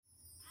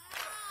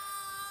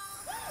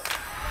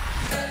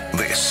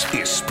This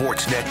is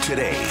Sportsnet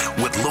Today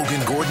with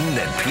Logan Gordon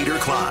and Peter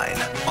Klein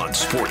on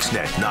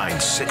Sportsnet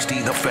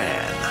 960 The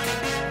Fan.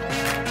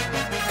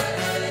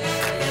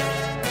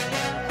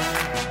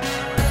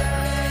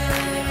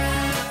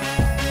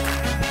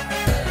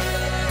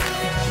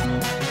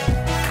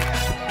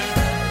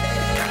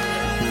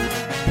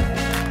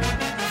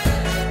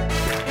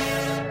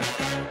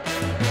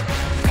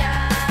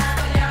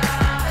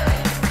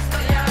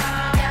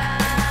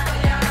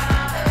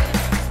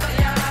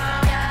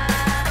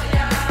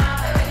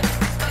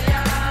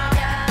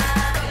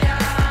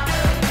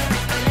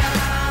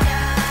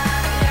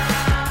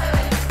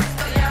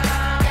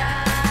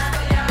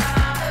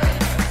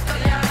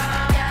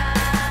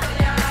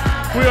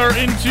 We are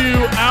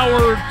into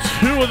hour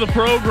 2 of the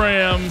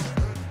program.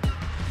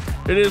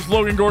 It is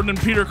Logan Gordon and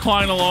Peter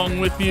Klein along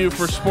with you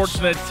for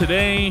Sportsnet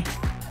Today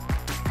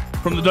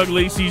from the Doug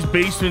Lacey's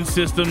Basement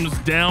Systems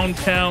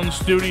downtown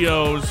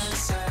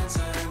studios.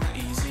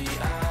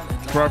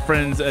 For our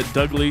friends at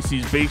Doug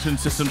Lacey's Basement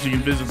Systems, you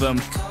can visit them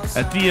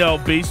at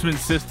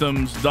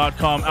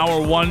dlbasementsystems.com.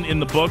 Hour 1 in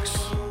the books.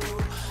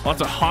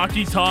 Lots of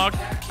hockey talk.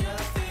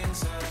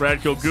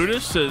 Radko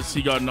Gudas says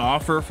he got an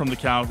offer from the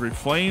Calgary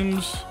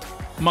Flames,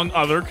 among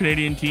other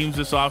Canadian teams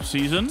this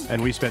offseason.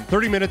 And we spent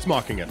 30 minutes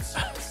mocking it.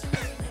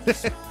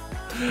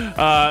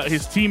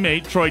 His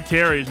teammate, Troy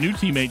Terry, his new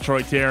teammate,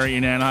 Troy Terry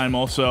in Anaheim,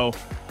 also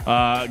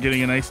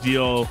getting a nice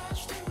deal.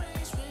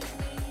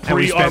 And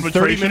we spent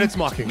 30 minutes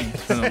mocking it.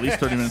 Spent at least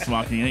 30 minutes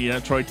mocking it.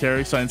 Yeah, Troy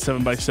Terry signed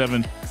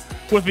 7x7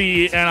 with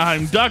the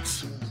Anaheim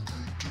Ducks.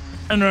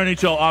 And their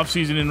NHL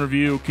offseason in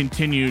review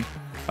continued.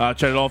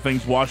 Chat at all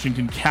things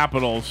Washington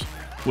Capitals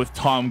with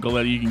Tom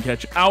Galletti. You can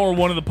catch hour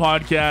 1 of the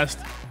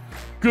podcast.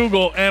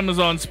 Google,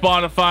 Amazon,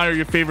 Spotify, or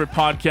your favorite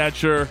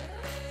podcatcher.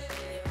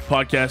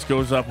 Podcast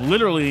goes up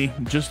literally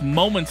just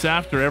moments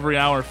after every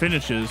hour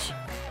finishes,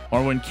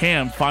 or when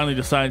Cam finally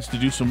decides to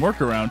do some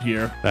work around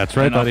here. That's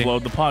right, and buddy.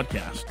 Upload the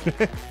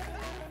podcast.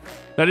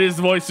 That is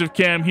the voice of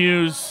Cam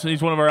Hughes.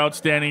 He's one of our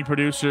outstanding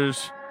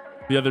producers.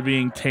 The other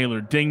being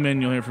Taylor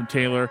Dingman. You'll hear from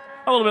Taylor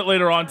a little bit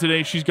later on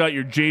today. She's got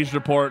your Jays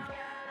report,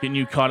 getting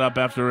you caught up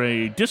after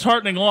a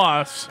disheartening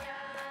loss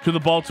to the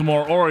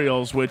Baltimore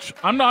Orioles, which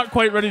I'm not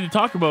quite ready to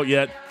talk about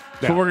yet,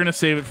 so we're going to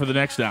save it for the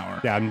next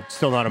hour. Yeah, I'm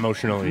still not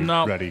emotionally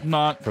ready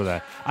not for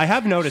that. I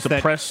have noticed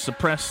suppress.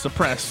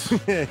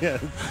 Yeah,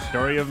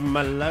 story of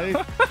my life.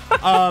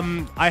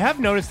 I have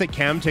noticed that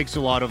Cam takes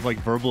a lot of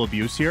verbal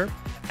abuse here,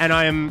 and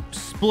I am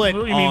split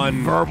What do you on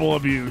mean verbal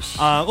abuse.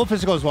 Well,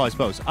 physical as well, I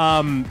suppose.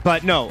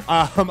 But no,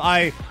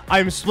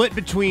 I'm split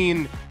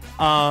between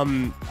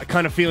kind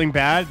of feeling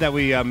bad that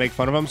we make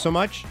fun of him so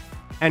much,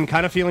 and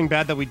kind of feeling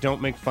bad that we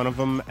don't make fun of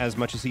him as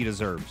much as he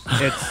deserves.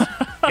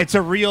 It's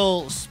a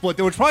real split,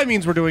 which probably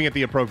means we're doing it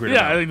the appropriate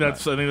amount. I think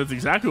that's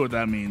exactly what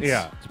that means.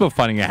 Yeah. It's about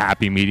finding a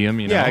happy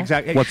medium, you know? Yeah,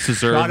 exactly. What's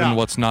deserved and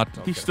what's not.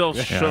 He still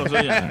shows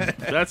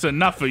that's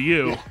enough of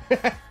you.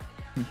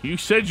 You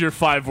said your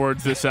 5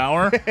 words this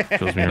hour.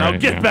 Now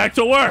get back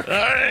to work. All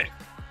right.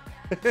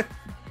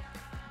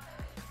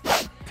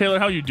 Taylor,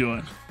 how you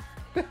doing?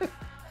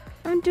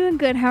 I'm doing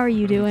good. How are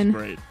you doing?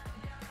 Great.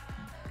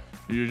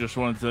 You just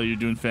want to tell you're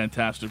doing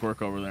fantastic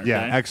work over there.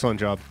 Yeah, okay? excellent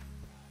job.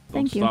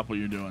 Thank you. Stop what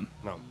you're doing.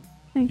 No.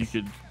 Thanks. You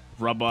could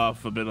rub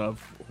off a bit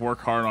of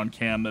work hard on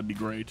Cam. That'd be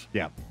great.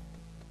 Yeah.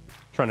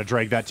 Trying to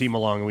drag that team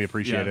along, and we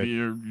appreciate it.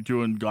 You're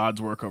doing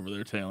God's work over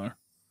there, Taylor.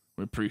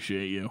 We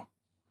appreciate you.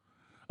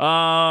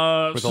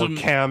 With old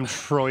Cam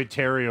Troy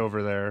Terry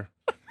over there.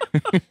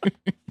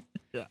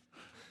 Yeah.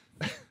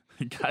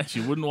 Guys,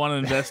 you wouldn't want to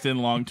invest in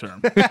long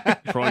term.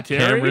 Troy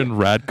Terry. Cameron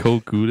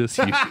Radko Gudas.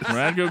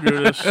 Radko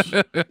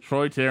Gudas,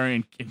 Troy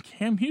Terry, and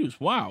Cam Hughes.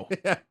 Wow.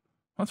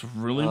 That's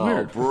really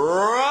weird.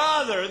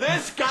 Brother,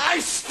 this guy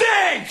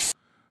stinks!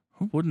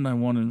 Who wouldn't I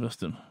want to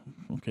invest in?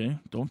 Okay,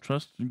 don't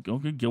trust. Go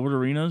get Gilbert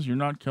Arenas. You're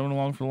not coming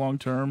along for the long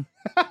term.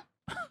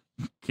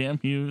 Cam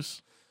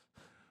Hughes.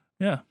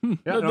 Yeah.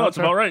 That's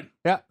about right.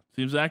 Yeah.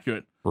 Seems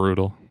accurate.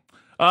 Brutal.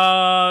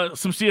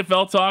 Some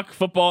CFL talk.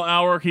 Football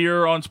hour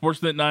here on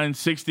Sportsnet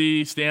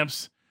 960.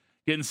 Stamps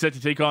getting set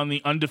to take on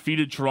the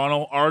undefeated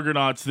Toronto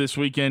Argonauts this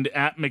weekend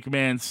at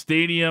McMahon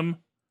Stadium.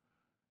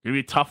 Going to be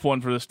a tough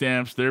one for the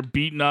Stamps. They're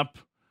beaten up,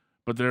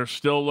 but they're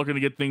still looking to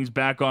get things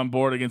back on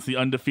board against the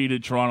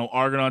undefeated Toronto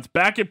Argonauts.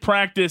 Back at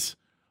practice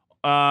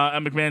at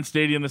McMahon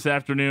Stadium this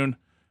afternoon.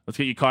 Let's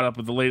get you caught up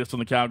with the latest on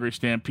the Calgary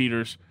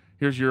Stampeders.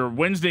 Here's your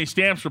Wednesday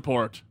Stamps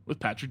report with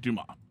Patrick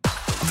Dumas.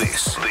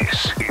 This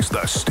is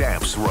the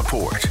Stamps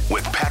Report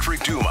with Patrick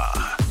Dumas.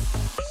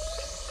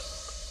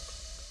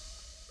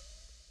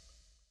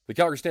 The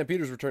Calgary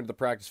Stampeders returned to the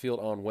practice field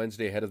on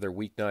Wednesday ahead of their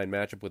Week 9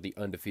 matchup with the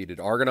undefeated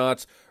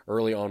Argonauts.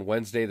 Early on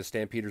Wednesday, the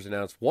Stampeders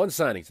announced one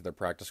signing to their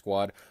practice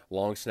squad,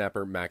 long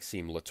snapper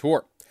Maxime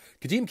Latour.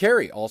 Kadeem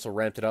Carey also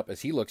ramped it up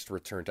as he looks to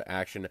return to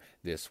action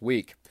this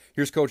week.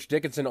 Here's Coach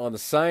Dickinson on the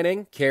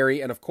signing,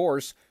 Carey, and of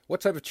course,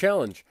 what type of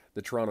challenge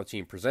the Toronto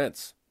team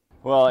presents.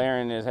 Well,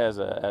 Aaron has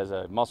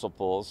a muscle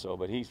pull,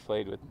 but he's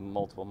played with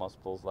multiple muscle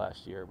pulls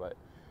last year, but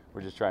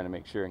we're just trying to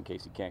make sure in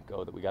case he can't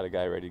go that we got a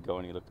guy ready to go,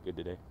 and he looked good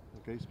today.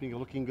 Okay, speaking of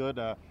looking good,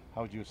 how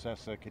would you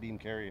assess Kadeem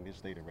Carey in his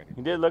state already?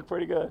 He did look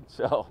pretty good.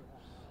 So,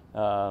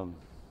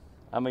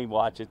 I may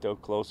watch it though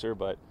closer,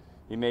 but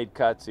he made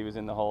cuts. He was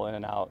in the hole in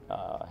and out.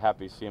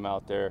 Happy to see him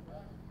out there.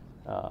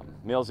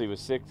 Millsy was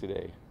sick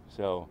today,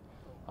 so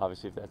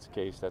obviously if that's the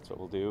case, that's what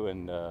we'll do,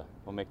 and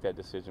we'll make that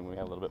decision when we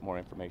have a little bit more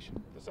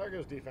information. This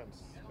Argos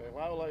defense, they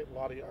allow a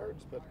lot of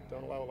yards, but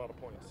don't allow a lot of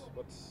points.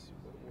 What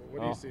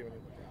do you see when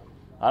you?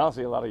 I don't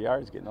see a lot of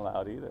yards getting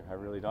allowed either. I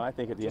really don't. I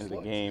think at the end of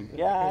the game,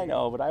 yeah, I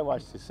know, but I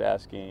watched the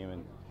SAS game,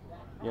 and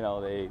you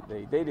know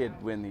they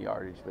did win the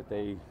yardage, but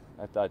I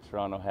thought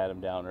Toronto had them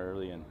down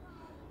early, and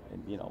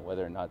you know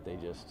whether or not they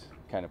just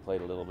kind of played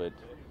a little bit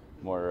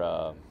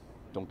more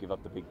don't give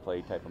up the big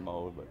play type of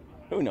mode, but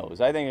who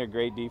knows? I think they're a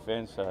great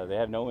defense. They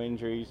have no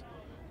injuries.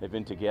 They've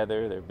been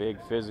together. They're big,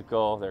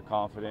 physical. They're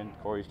confident.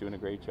 Corey's doing a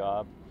great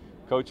job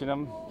coaching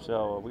them.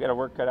 So we got our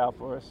work cut out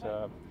for us.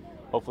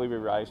 Hopefully we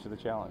rise to the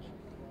challenge.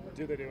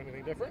 Do they do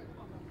anything different?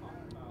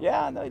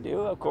 Yeah, they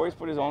do. Corey's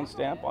put his own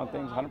stamp on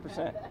things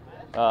 100%.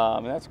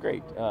 And that's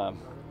great.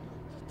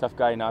 Tough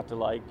guy not to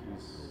like.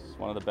 He's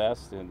one of the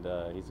best, and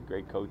he's a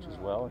great coach as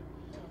well.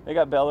 They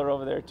got Beller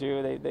over there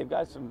too. They've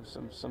got some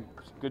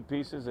good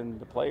pieces, and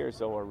the players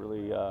though are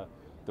really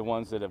the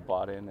ones that have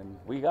bought in. And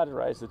we got to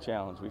rise to the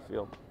challenge. We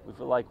feel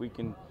like we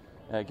can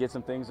get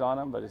some things on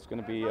them, but it's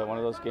going to be one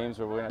of those games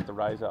where we're going to have to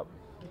rise up.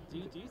 Do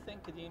you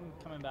think Kadeem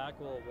coming back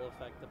will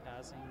affect the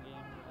passing game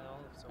at all?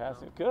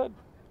 Passing could,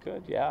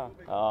 yeah.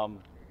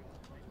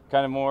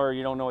 Kind of more.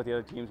 You don't know what the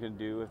other team's going to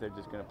do, if they're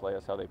just going to play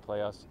us how they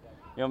play us.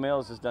 You know,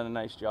 Mills has done a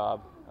nice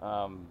job.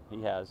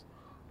 He has.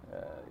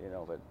 You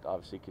know, but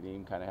obviously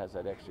Kadeem kind of has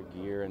that extra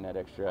gear and that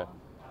extra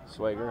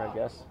swagger, I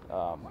guess.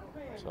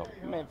 So,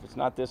 I mean, if it's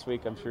not this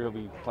week, I'm sure he'll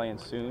be playing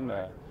soon.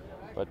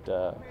 But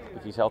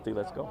if he's healthy,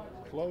 let's go.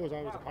 Flo is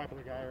always a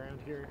popular guy around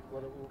here.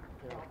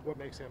 What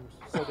makes him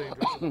so dangerous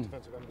in the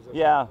defensive end position?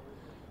 Yeah,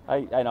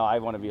 I know I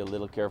want to be a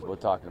little careful with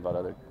talking about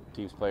other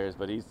teams' players,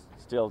 but he's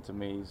still, to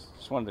me, he's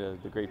just one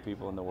of the great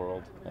people in the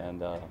world.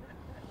 And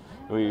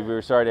we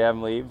were sorry to have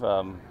him leave,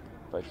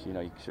 but, you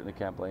know, you certainly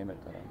can't blame it.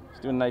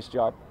 He's doing a nice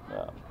job.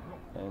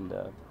 And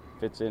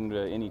fits into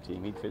any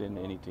team. He'd fit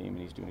into any team, and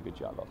he's doing a good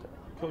job out there.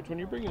 Coach, when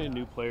you're bringing in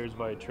new players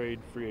via trade,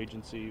 free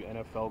agency,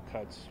 NFL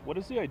cuts, what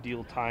is the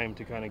ideal time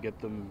to kind of get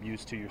them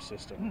used to your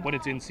system when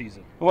it's in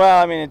season?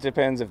 Well, I mean, it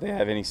depends if they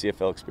have any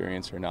CFL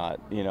experience or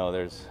not. You know,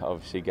 there's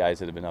obviously guys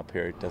that have been up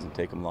here. It doesn't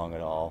take them long at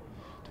all.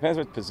 Depends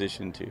what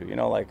position, too. You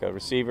know, like a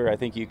receiver, I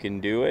think you can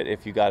do it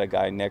if you got a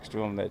guy next to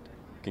him that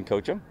can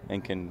coach him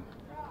and can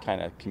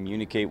kind of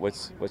communicate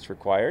what's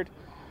required.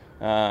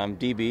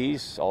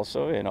 DBs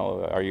also, you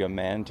know, are you a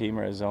man team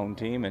or a zone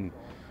team, and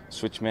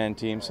switch man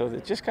team? So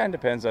it just kind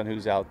of depends on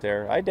who's out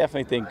there. I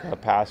definitely think a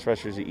pass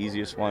rusher is the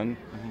easiest one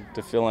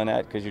to fill in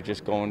at, because you're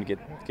just going to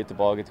get the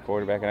ball, get the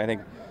quarterback. And I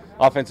think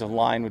offensive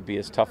line would be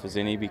as tough as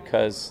any,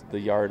 because the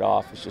yard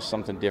off is just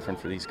something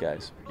different for these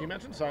guys. You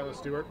mentioned Silas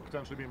Stewart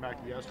potentially being back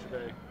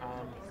yesterday.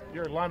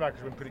 Your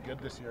linebacker's been pretty good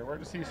this year. Where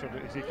does he sort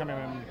of, is he coming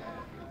in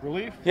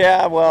relief?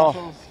 Yeah,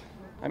 well,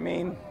 I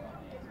mean,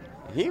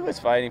 he was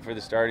fighting for the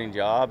starting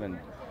job and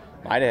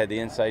might have had the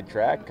inside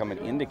track coming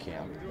into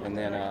camp, and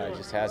then it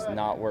just has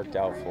not worked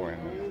out for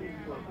him.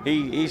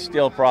 He's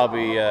still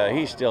probably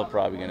going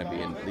to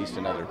be in at least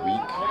another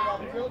week,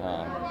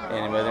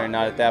 and whether or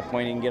not at that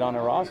point he can get on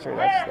the roster,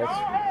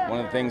 that's one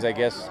of the things I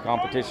guess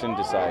competition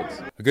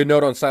decides. A good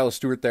note on Silas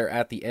Stewart there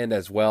at the end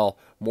as well.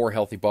 More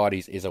healthy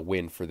bodies is a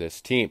win for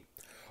this team.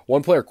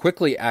 One player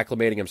quickly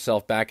acclimating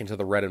himself back into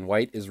the red and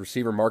white is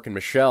receiver Marken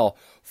Michel.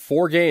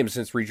 4 games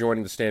since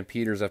rejoining the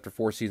Stampeders after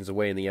 4 seasons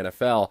away in the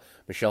NFL.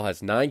 Michel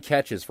has 9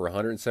 catches for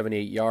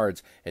 178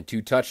 yards and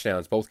 2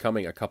 touchdowns, both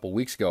coming a couple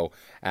weeks ago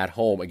at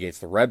home against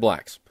the Red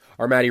Blacks.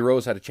 Our Matty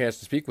Rose had a chance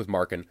to speak with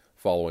Marken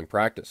following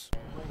practice.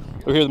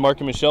 We're here with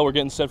Marken Michel. We're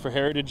getting set for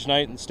Heritage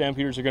Night, and the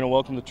Stampeders are going to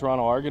welcome the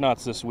Toronto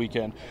Argonauts this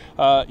weekend.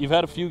 You've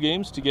had a few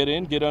games to get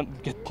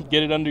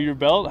it under your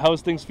belt.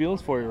 How's things feeling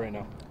for you right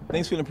now?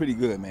 Things feeling pretty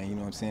good, man. You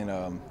know what I'm saying?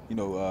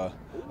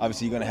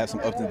 Obviously you're going to have some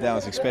ups and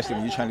downs, especially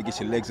when you're trying to get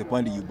your legs up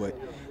under you. But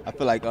I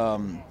feel like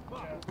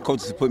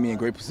coaches have put me in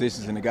great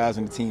positions, and the guys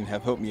on the team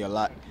have helped me a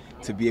lot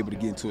to be able to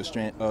get into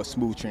a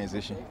smooth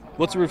transition.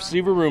 What's the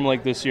receiver room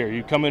like this year?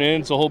 You coming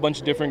in, it's a whole bunch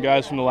of different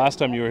guys from the last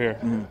time you were here.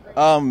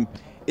 Mm-hmm.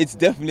 It's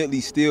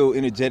definitely still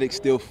energetic,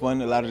 still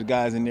fun. A lot of the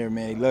guys in there,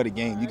 man, they love the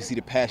game. You can see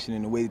the passion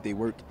in the way that they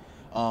work.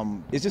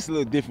 It's just a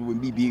little different with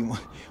me being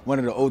one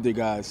of the older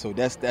guys, so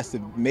that's the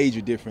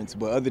major difference.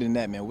 But other than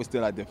that, man, we're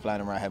still out there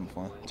flying around having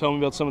fun. Tell me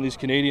about some of these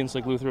Canadians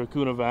like Luther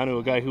Akunavanu,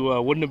 a guy who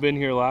wouldn't have been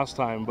here last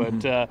time, but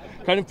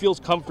kind of feels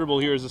comfortable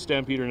here as a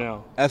Stampeder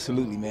now.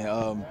 Absolutely,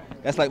 man.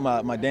 That's like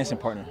my dancing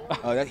partner.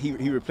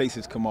 He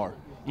replaces Kamar.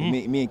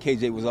 Me and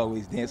KJ was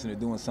always dancing or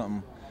doing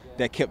something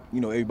that kept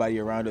everybody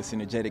around us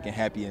energetic and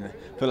happy, and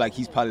I feel like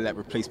he's probably that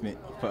replacement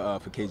for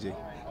KJ.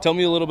 Tell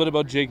me a little bit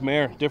about Jake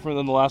Mayer, different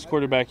than the last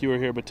quarterback you were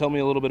here, but tell me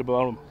a little bit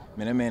about him.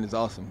 Man, that man is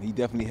awesome. He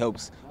definitely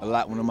helps a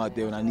lot when I'm out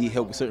there. When I need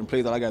help with certain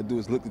plays, all I got to do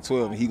is look at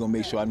 12, and he's going to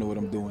make sure I know what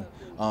I'm doing.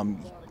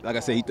 Like I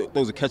said, he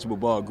throws a catchable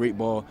ball, a great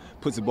ball,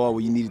 puts the ball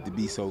where you need it to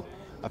be. So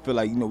I feel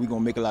like, we're going to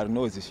make a lot of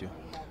noise this year.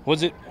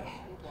 Was it,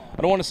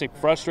 I don't want to say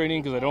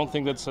frustrating because I don't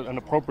think that's an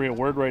appropriate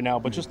word right now,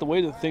 but just the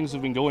way that things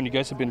have been going, you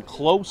guys have been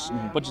close,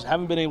 but just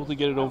haven't been able to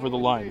get it over the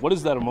line. What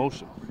is that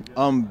emotion?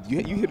 You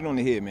hit it on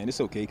the head, man. It's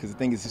okay because the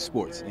thing is, it's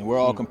sports, and we're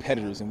all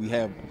competitors, and we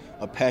have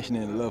a passion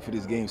and a love for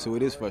this game, so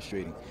it is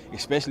frustrating,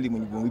 especially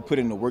when we put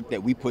in the work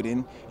that we put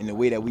in and the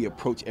way that we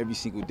approach every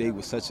single day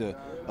with such a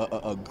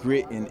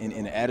grit and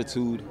an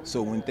attitude.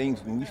 So when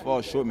we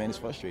fall short, man, it's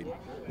frustrating.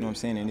 You know what I'm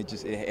saying? And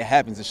it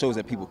happens. It shows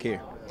that people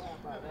care.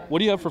 What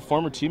do you have for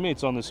former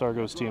teammates on this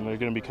Argos team that are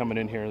going to be coming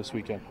in here this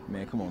weekend?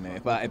 Man, come on, man.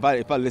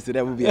 If I listed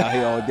that, we'd be out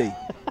here all day.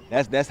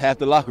 That's half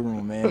the locker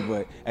room, man.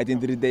 But at the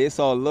end of the day, it's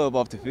all love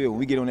off the field. When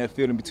we get on that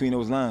field in between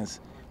those lines,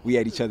 we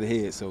at each other's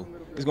heads. So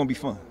it's going to be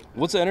fun.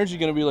 What's the energy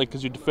going to be like?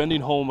 Because you're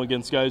defending home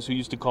against guys who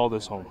used to call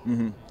this home.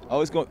 Mm-hmm. Oh,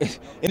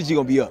 energy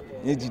going to be up.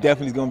 Energy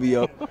definitely is going to be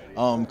up.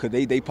 Because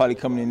they probably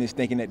coming in this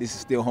thinking that this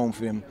is still home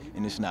for them,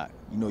 and it's not.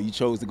 You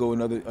chose to go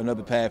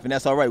another path, and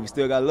that's all right. We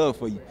still got love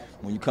for you.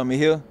 When you come in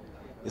here,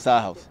 it's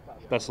our house.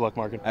 Best of luck,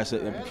 Markin. I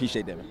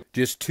appreciate that, man.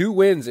 Just 2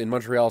 wins in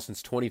Montreal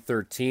since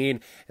 2013,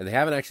 and they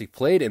haven't actually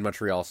played in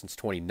Montreal since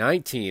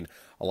 2019.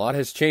 A lot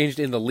has changed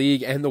in the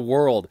league and the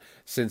world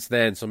since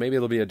then, so maybe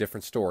it'll be a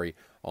different story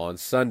on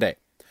Sunday.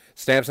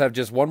 Stamps have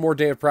just one more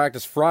day of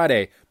practice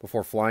Friday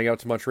before flying out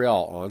to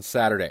Montreal on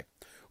Saturday.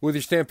 With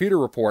your Stampeder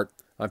report,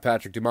 I'm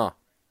Patrick Dumas.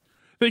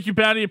 Thank you,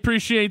 Patty.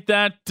 Appreciate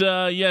that.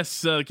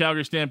 Yes, the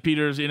Calgary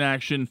Stampeders in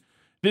action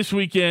this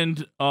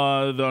weekend,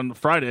 on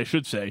Friday, I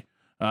should say.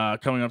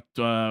 Coming up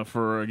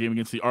for a game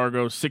against the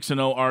Argos,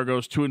 6-0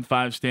 Argos,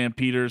 2-5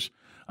 Stampeders.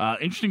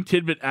 Interesting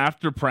tidbit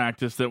after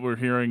practice that we're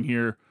hearing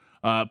here,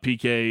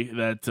 PK,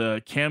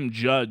 that Cam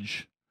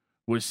Judge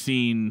was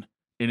seen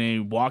in a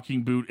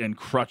walking boot and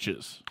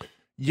crutches.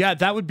 Yeah,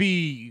 that would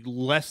be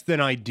less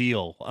than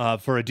ideal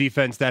for a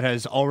defense that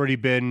has already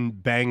been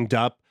banged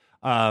up.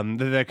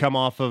 They come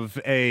off of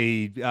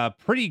a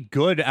pretty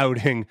good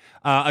outing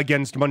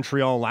against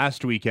Montreal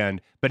last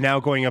weekend, but now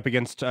going up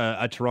against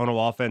a Toronto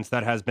offense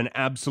that has been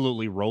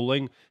absolutely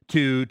rolling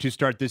to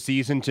start this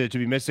season. To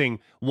be missing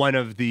one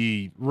of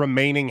the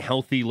remaining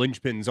healthy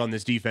linchpins on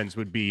this defense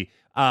would be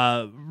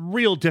a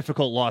real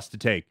difficult loss to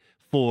take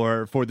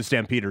for the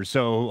Stampeders.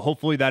 So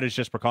hopefully that is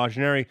just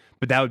precautionary,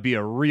 but that would be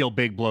a real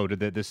big blow to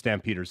the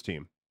Stampeders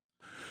team.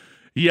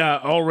 Yeah,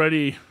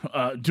 already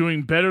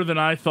doing better than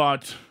I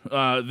thought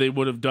they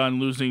would have done,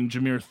 losing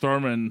Jameer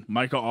Thurman.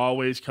 Micah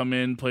Always come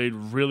in, played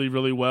really,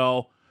 really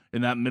well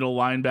in that middle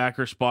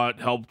linebacker spot,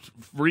 helped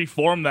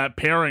reform that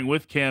pairing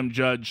with Cam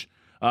Judge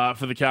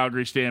for the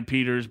Calgary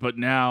Stampeders. But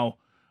now,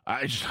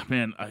 I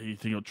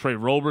think Trey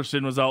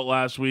Roberson was out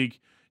last week.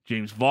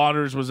 James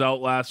Vaughters was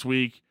out last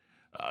week.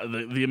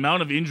 The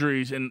amount of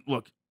injuries, and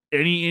look,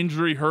 any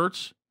injury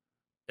hurts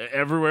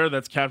everywhere.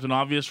 That's Captain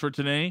Obvious for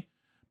today.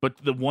 But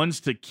the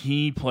ones to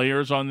key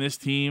players on this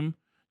team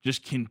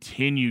just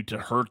continue to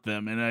hurt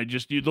them. And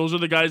those are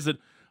the guys that,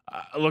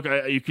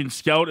 you can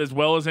scout as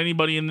well as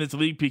anybody in this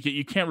league, PK.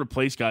 You can't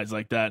replace guys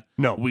like that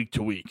week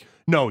to week.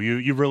 No,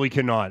 you really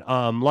cannot.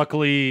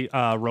 Luckily,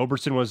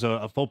 Roberson was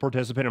a full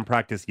participant in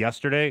practice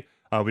yesterday.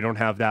 We don't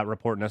have that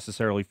report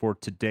necessarily for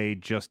today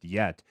just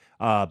yet.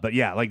 But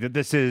yeah,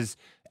 this is...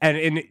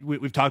 And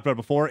we've talked about it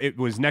before. It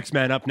was next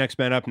man up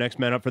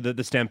for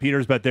the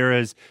Stampeders. But there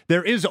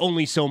is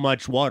only so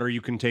much water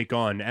you can take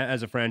on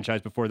as a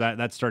franchise before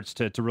that starts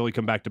to really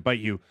come back to bite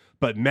you.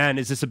 But man,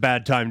 is this a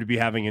bad time to be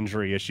having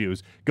injury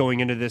issues going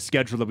into this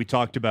schedule that we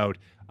talked about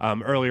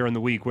earlier in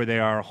the week, where they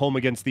are home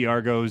against the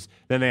Argos,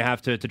 then they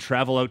have to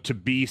travel out to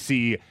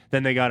BC,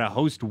 then they got to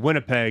host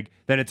Winnipeg,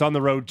 then it's on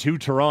the road to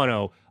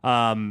Toronto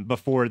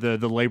before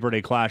the Labor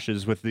Day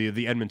clashes with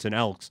the Edmonton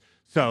Elks.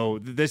 So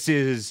this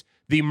is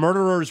the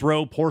Murderers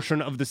Row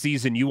portion of the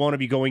season. You want to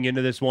be going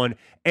into this one,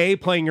 A,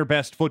 playing your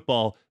best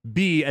football,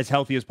 B, as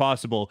healthy as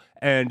possible,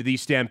 and the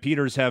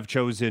Stampeders have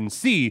chosen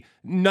C,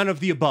 none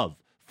of the above,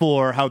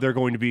 for how they're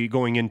going to be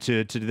going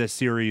into this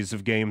series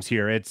of games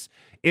here. It's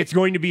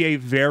going to be a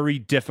very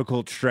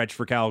difficult stretch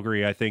for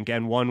Calgary, I think,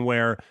 and one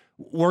where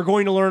we're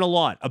going to learn a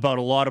lot about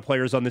a lot of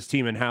players on this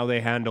team and how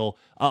they handle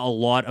a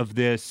lot of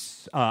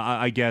this,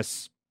 a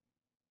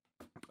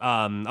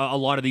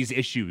lot of these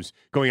issues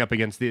going up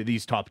against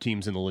these top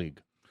teams in the league.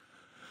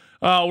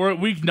 We're at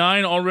week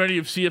 9 already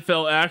of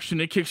CFL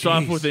action. It kicks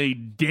off with a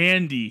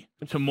dandy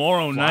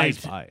tomorrow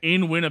night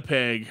in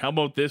Winnipeg. How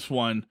about this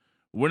one?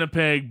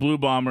 Winnipeg Blue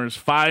Bombers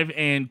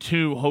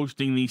 5-2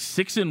 hosting the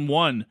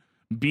 6-1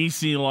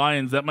 BC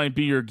Lions. That might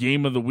be your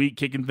game of the week,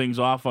 kicking things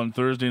off on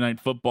Thursday Night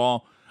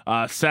Football.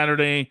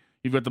 Saturday,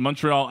 you've got the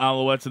Montreal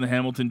Alouettes and the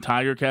Hamilton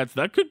Tiger Cats.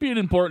 That could be an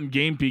important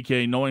game,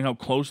 PK, knowing how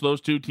close those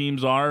two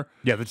teams are.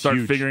 Yeah, that's Start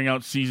huge. Figuring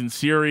out season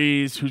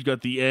series, who's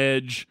got the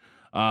edge.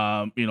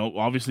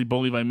 Obviously,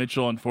 Bo Levi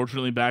Mitchell,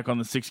 unfortunately, back on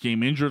the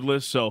 6-game injured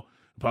list. So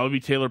probably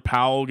Taylor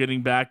Powell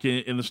getting back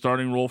in the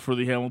starting role for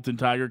the Hamilton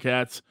Tiger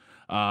Cats.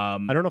 I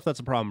don't know if that's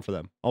a problem for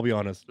them. I'll be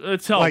honest.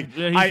 It's help.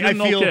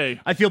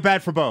 I feel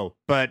bad for Bo,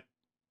 but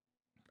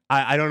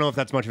I don't know if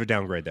that's much of a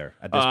downgrade there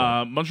at this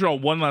point. Montreal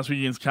won last week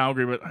against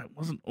Calgary, but I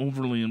wasn't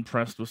overly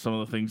impressed with some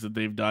of the things that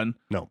they've done.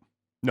 No.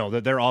 No,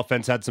 their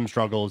offense had some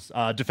struggles.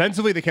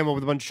 Defensively, they came up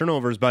with a bunch of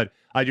turnovers, but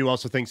I do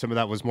also think some of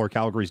that was more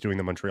Calgary's doing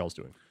than Montreal's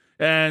doing.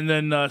 And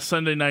then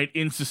Sunday night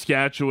in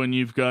Saskatchewan,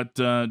 you've got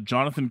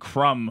Jonathan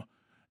Crum.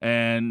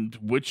 And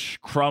which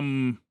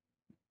Crum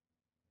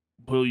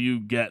will you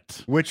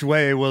get? Which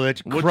way will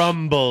it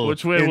crumble?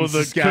 Which way will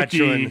the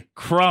cookie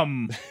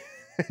crumble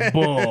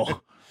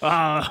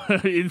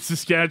in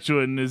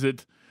Saskatchewan? Is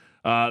it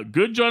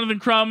good Jonathan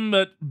Crum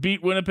that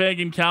beat Winnipeg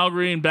and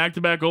Calgary in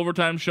back-to-back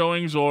overtime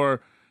showings, or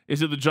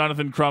is it the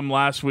Jonathan Crum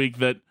last week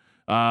that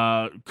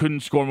couldn't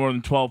score more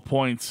than 12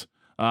 points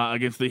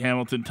against the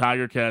Hamilton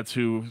Tiger Cats,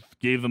 who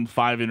gave them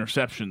 5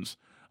 interceptions?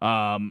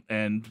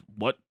 And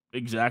what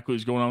exactly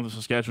is going on with the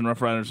Saskatchewan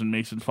Roughriders and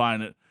Mason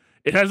Fine?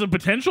 It has a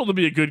potential to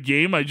be a good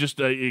game.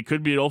 It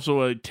could be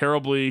also a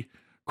terribly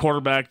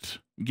quarterbacked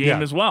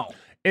game as well.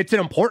 It's an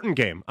important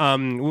game.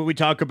 When we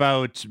talk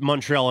about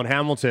Montreal and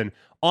Hamilton,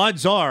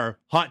 odds are,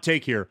 hot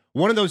take here,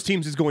 one of those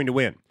teams is going to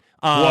win.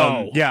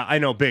 Whoa. Yeah, I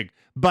know, big.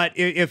 But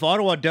if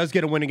Ottawa does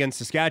get a win against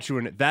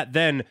Saskatchewan, that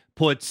then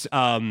puts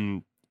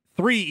 3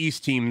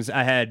 East teams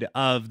ahead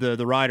of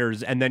the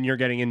Riders, and then you're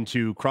getting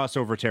into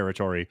crossover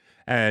territory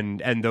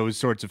and those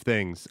sorts of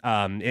things.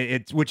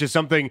 Which is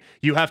something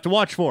you have to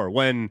watch for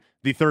when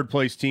the third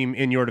place team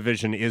in your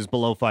division is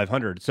below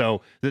 500.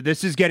 So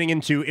this is getting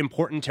into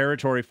important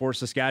territory for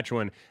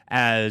Saskatchewan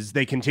as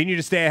they continue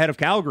to stay ahead of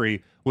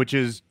Calgary, which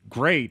is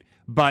great.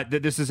 But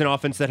this is an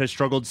offense that has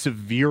struggled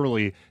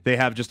severely. They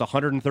have just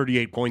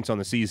 138 points on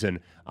the season.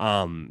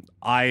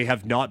 I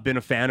have not been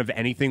a fan of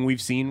anything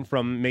we've seen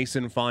from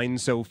Mason Fine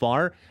so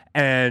far,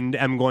 and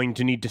am going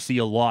to need to see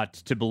a lot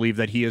to believe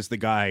that he is the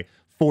guy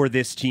for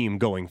this team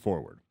going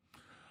forward.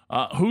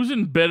 Who's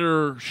in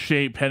better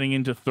shape heading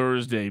into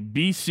Thursday,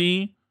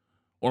 BC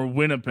or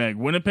Winnipeg?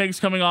 Winnipeg's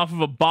coming off of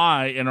a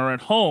bye and are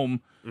at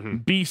home. Mm-hmm.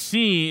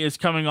 BC is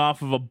coming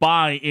off of a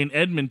bye in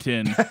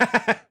Edmonton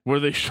where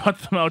they shut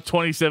them out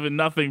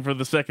 27-0 for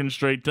the second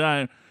straight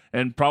time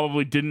and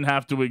probably didn't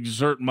have to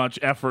exert much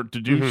effort to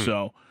do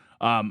so.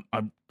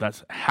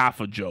 That's half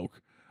a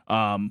joke.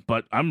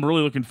 But I'm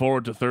really looking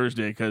forward to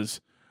Thursday because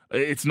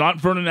it's not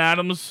Vernon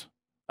Adams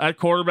at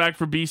quarterback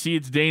for BC.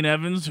 It's Dane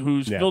Evans,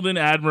 who's filled in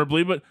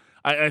admirably, but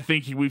I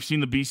think we've seen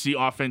the BC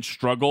offense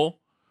struggle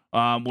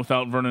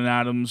without Vernon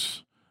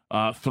Adams'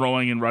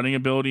 throwing and running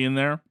ability in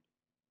there.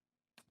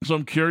 So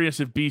I'm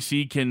curious if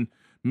BC can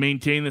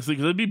maintain this lead,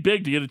 because it'd be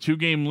big to get a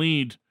 2-game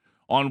lead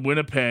on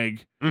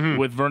Winnipeg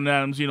with Vernon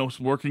Adams,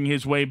 working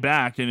his way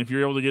back. And if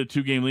you're able to get a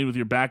 2-game lead with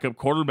your backup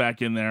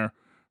quarterback in there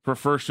for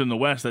first in the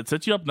West, that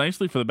sets you up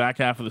nicely for the back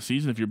half of the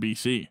season if you're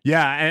BC.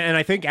 Yeah, and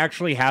I think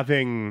actually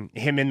having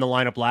him in the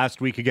lineup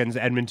last week against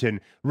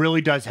Edmonton really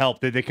does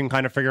help, that they can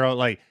kind of figure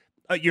out,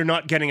 you're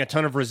not getting a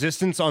ton of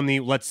resistance on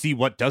the let's see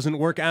what doesn't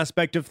work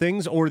aspect of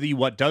things or the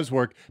what does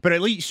work, but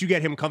at least you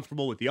get him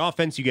comfortable with the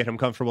offense, you get him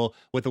comfortable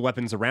with the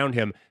weapons around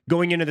him.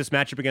 Going into this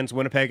matchup against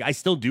Winnipeg, I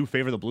still do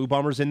favor the Blue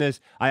Bombers in this.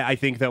 I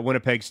think that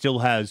Winnipeg still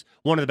has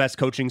one of the best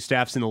coaching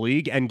staffs in the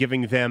league, and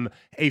giving them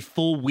a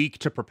full week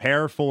to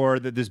prepare for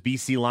this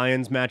BC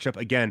Lions matchup.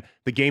 Again,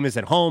 the game is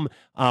at home.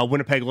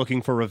 Winnipeg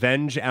looking for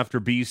revenge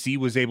after BC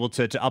was able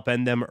to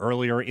upend them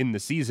earlier in the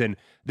season.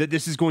 That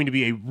this is going to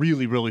be a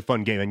really, really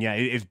fun game. And yeah,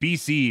 if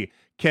BC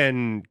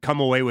can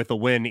come away with a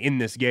win in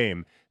this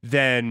game,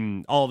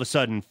 then all of a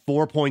sudden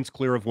 4 points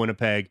clear of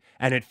Winnipeg,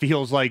 and it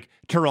feels like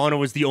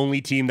Toronto is the only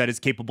team that is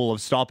capable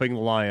of stopping the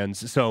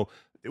Lions. So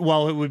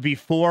while it would be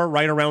 4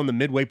 right around the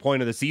midway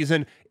point of the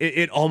season,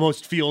 it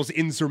almost feels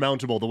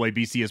insurmountable the way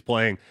BC is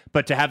playing.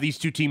 But to have these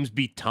two teams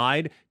be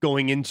tied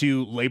going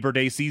into Labor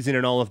Day season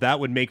and all of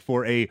that would make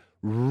for a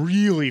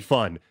really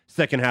fun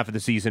second half of the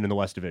season in the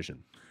West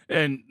Division.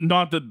 And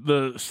not that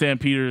the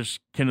Stampeders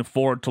can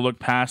afford to look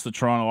past the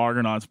Toronto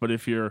Argonauts, but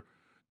if you're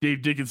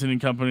Dave Dickinson and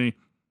company,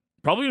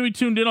 probably going to be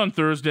tuned in on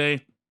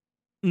Thursday,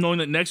 knowing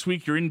that next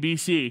week you're in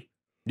BC.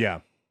 Yeah.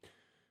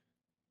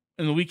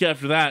 And the week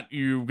after that,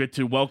 you get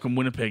to welcome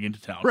Winnipeg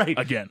into town. Right.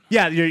 Again.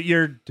 Yeah,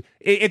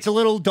 it's a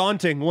little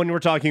daunting when we're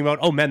talking about,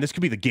 oh man, this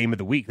could be the game of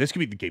the week. This could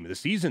be the game of the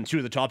season. 2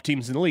 of the top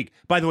teams in the league.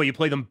 By the way, you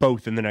play them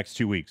both in the next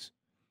 2 weeks.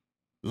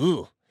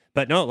 Ooh.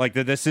 But no,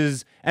 this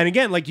is, and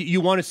again, you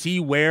want to see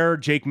where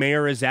Jake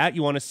Mayer is at.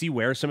 You want to see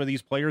where some of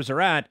these players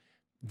are at.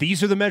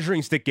 These are the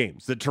measuring stick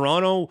games. The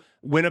Toronto,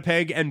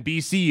 Winnipeg, and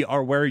BC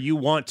are where you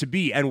want to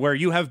be and where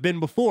you have been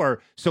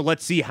before. So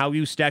let's see how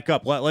you stack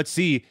up. Let's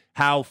see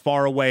how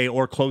far away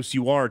or close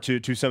you are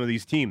to some of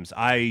these teams.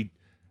 I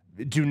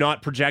do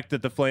not project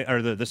that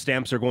the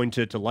Stamps are going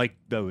to like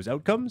those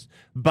outcomes,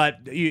 but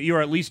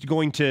you're at least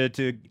going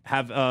to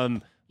have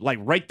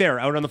right there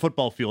out on the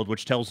football field,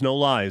 which tells no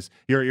lies,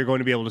 you're going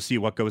to be able to see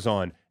what goes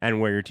on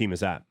and where your team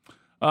is at.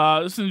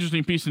 This is an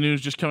interesting piece of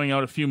news just coming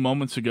out a few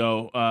moments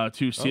ago,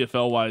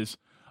 CFL-wise.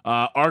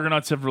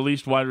 Argonauts have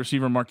released wide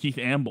receiver Markeith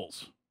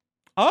Ambles.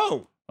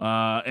 Oh!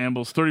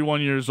 Ambles,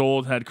 31 years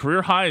old, had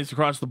career highs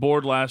across the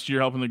board last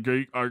year, helping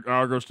the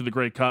Argos to the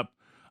Grey Cup.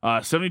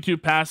 72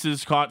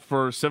 passes caught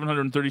for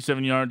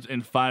 737 yards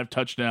and 5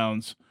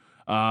 touchdowns.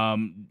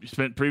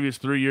 Spent previous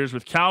 3 years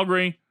with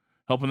Calgary,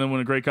 helping them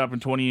win a Grey Cup in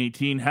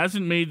 2018.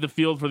 Hasn't made the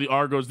field for the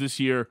Argos this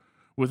year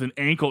with an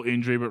ankle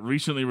injury, but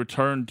recently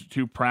returned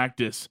to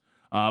practice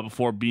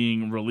before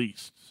being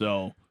released.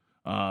 So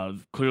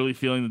clearly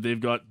feeling that they've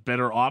got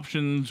better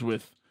options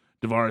with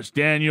Devaris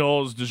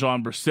Daniels,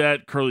 Dejon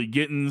Brissett, Curly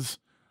Gittins,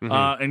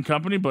 and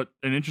company, but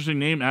an interesting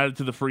name added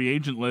to the free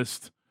agent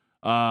list.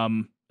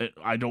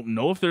 I don't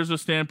know if there's a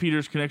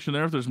Stampeders connection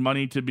there, if there's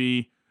money to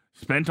be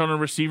spent on a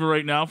receiver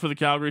right now for the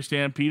Calgary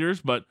Stampeders,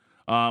 but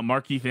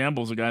Markeith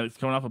Amble's a guy that's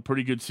coming off a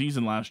pretty good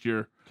season last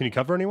year. Can you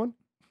cover anyone?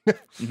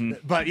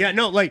 But yeah,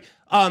 no, like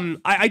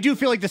I do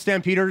feel like the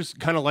Stampeders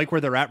kind of like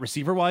where they're at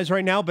receiver wise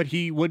right now, but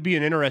he would be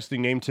an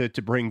interesting name to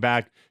bring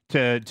back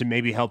to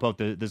maybe help out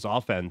this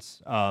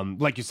offense.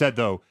 Like you said,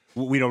 though,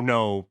 we don't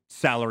know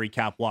salary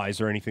cap wise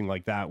or anything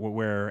like that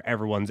where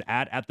everyone's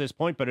at this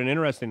point, but an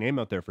interesting name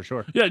out there for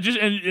sure. Yeah, just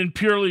and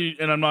purely,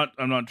 and I'm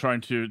not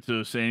trying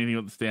to say anything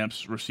about the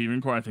Stamps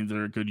receiving core. I think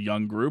they're a good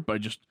young group.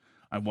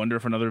 I wonder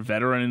if another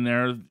veteran in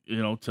there,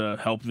 to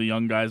help the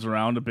young guys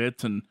around a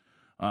bit. And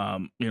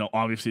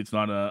obviously it's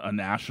not a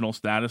national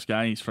status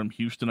guy. He's from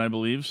Houston, I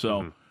believe.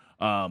 So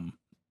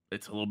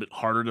it's a little bit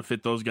harder to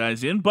fit those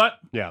guys in, but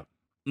yeah,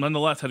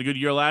 nonetheless had a good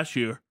year last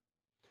year.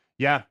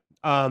 Yeah.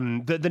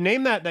 The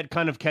name that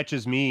kind of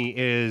catches me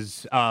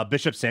is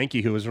Bishop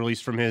Sankey, who was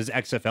released from his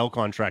XFL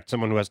contract,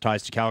 someone who has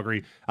ties to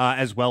Calgary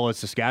as well as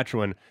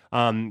Saskatchewan.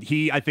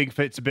 He, I think,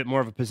 fits a bit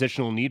more of a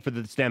positional need for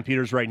the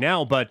Stampeders right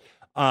now, but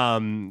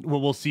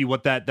we'll see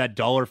what that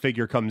dollar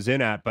figure comes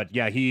in at. But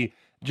yeah, he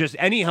just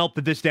any help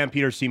that this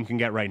Stampeders team can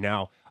get right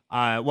now.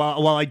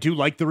 While I do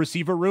like the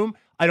receiver room,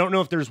 I don't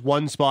know if there's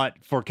one spot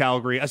for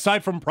Calgary,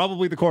 aside from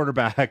probably the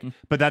quarterback,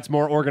 but that's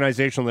more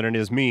organizational than it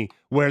is me,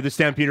 where the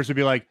Stampeders would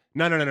be like,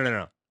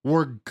 no,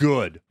 we're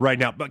good right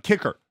now. But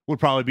kicker would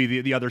probably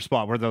be the other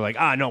spot where they're like,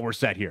 no, we're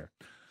set here.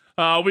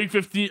 Week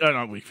 15,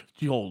 not week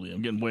 50, holy,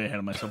 I'm getting way ahead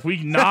of myself.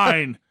 Week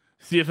 9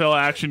 CFL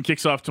action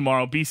kicks off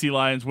tomorrow. BC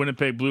Lions,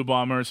 Winnipeg Blue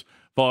Bombers,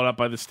 followed up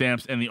by the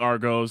Stamps and the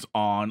Argos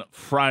on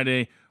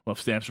Friday. We'll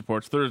have Stamps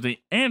reports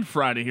Thursday and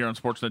Friday here on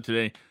Sportsnet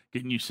Today,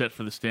 getting you set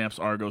for the Stamps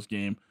Argos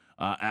game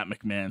at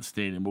McMahon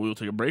Stadium. But we'll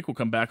take a break. We'll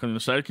come back on the other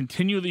side,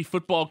 continue the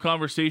football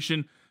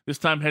conversation, this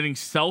time heading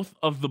south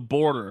of the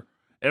border.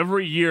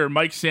 Every year,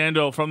 Mike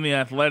Sando from The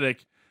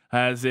Athletic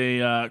has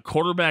a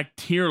quarterback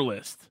tier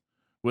list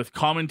with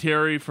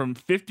commentary from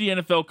 50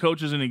 NFL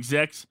coaches and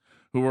execs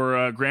who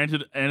were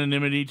granted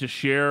anonymity to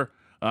share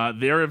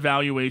their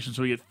evaluation.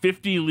 So we get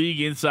 50 league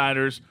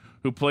insiders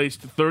who placed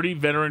 30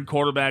 veteran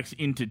quarterbacks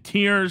into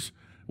tiers.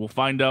 We'll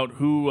find out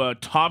who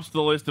tops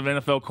the list of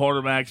NFL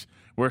quarterbacks,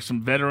 where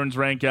some veterans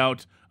rank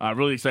out.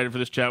 Really excited for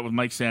this chat with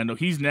Mike Sando.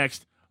 He's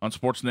next on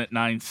Sportsnet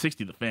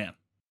 960 The Fan.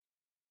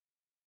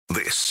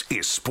 This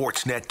is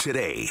Sportsnet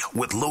Today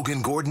with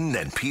Logan Gordon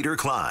and Peter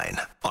Klein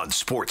on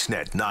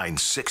Sportsnet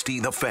 960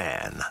 The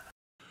Fan.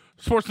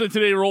 Sportsnet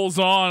Today rolls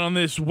on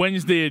this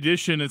Wednesday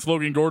edition. It's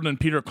Logan Gordon and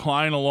Peter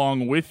Klein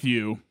along with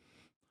you.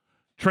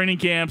 Training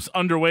camps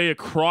underway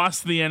across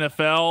the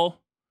NFL.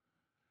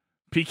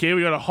 PK,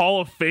 we got a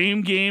Hall of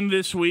Fame game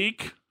this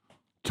week.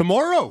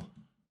 Tomorrow.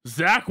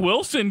 Zach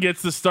Wilson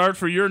gets the start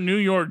for your New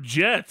York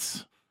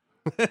Jets.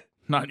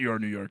 Not your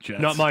New York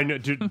Jets. Not mine.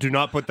 Do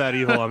not put that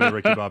evil on me,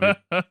 Ricky Bobby.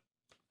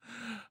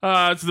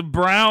 It's the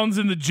Browns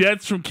and the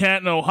Jets from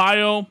Canton,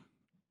 Ohio.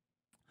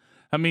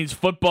 That means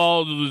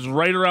football is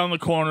right around the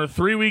corner.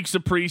 3 weeks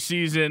of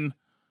preseason.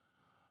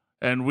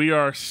 And we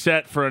are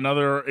set for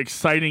another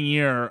exciting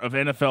year of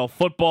NFL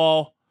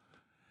football.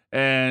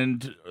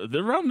 And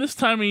around this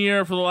time of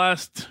year for the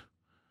last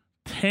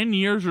 10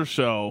 years or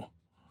so,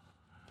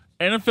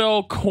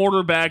 NFL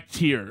quarterback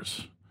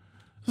tiers.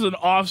 This is an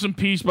awesome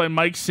piece by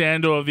Mike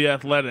Sando of The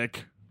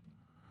Athletic,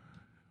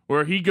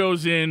 where he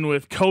goes in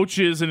with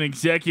coaches and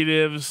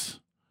executives,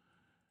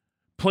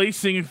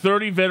 placing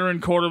 30 veteran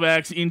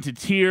quarterbacks into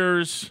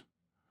tiers,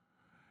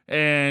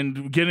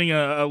 and getting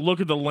a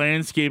look at the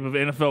landscape of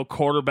NFL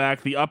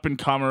quarterback, the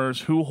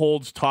up-and-comers, who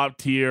holds top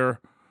tier,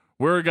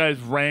 where guys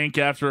rank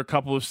after a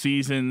couple of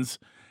seasons.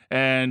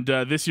 And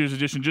this year's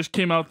edition just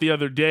came out the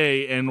other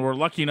day, and we're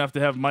lucky enough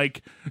to have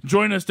Mike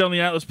join us down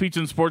the Atlas Pizza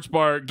and Sports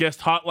Bar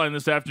guest hotline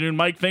this afternoon.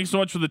 Mike, thanks so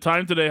much for the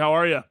time today. How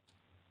are you?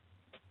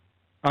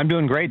 I'm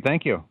doing great,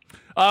 thank you.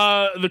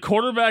 The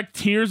Quarterback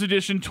Tiers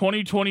Edition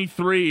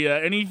 2023,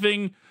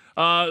 anything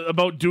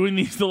about doing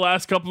these the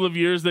last couple of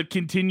years that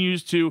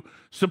continues to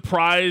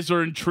surprise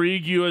or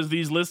intrigue you as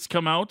these lists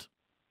come out?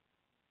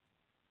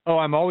 Oh,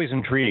 I'm always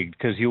intrigued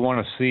because you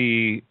want to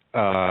see,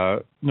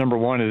 number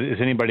one, is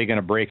anybody going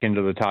to break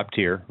into the top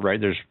tier,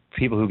 right? There's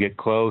people who get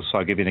close.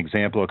 I'll give you an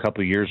example. A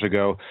couple of years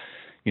ago,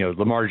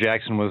 Lamar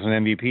Jackson was an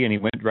MVP, and he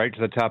went right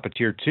to the top of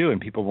tier 2, and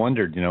people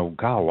wondered,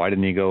 God, why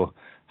didn't he go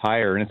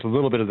higher? And it's a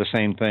little bit of the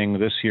same thing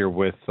this year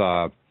with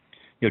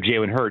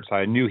Jalen Hurts.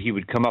 I knew he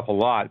would come up a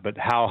lot, but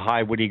how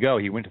high would he go?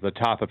 He went to the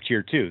top of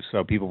tier 2.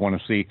 So people want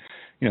to see,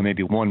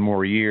 maybe one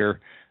more year,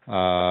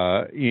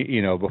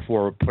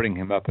 before putting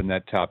him up in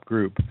that top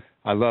group.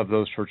 I love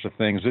those sorts of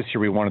things. This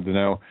year we wanted to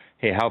know,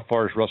 hey, how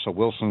far is Russell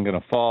Wilson going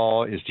to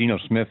fall? Is Geno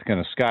Smith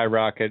going to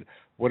skyrocket?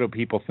 What do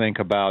people think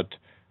about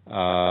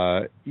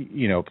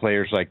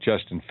Players like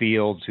Justin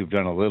Fields who've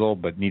done a little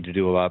but need to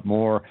do a lot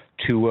more.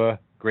 Tua,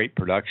 great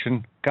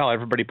production. God,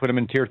 everybody put him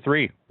in tier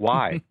 3.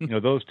 Why?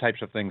 Those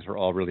types of things are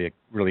all really,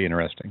 really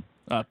interesting.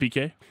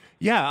 PK?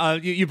 Yeah,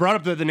 you brought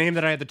up the name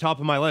that I had at the top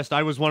of my list.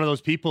 I was one of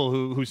those people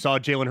who saw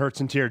Jalen Hurts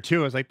in tier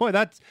 2. I was like, boy,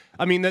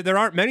 there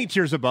aren't many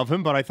tiers above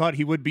him, but I thought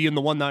he would be in the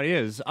one that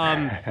is.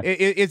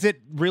 Is it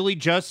really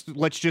just,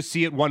 let's just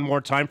see it one more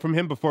time from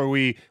him before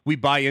we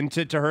buy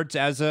into Hurts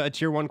as a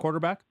tier 1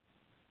 quarterback?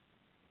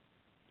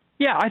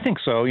 Yeah, I think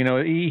so.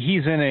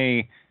 He's in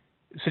a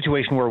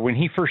situation where when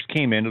he first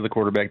came into the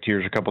quarterback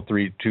tiers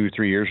 2-3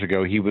 years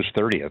ago, he was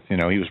 30th.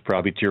 He was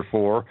probably tier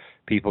 4.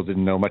 People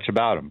didn't know much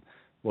about him.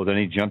 Well, then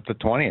he jumped to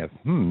 20th.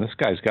 This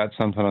guy's got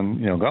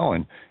something,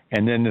 going.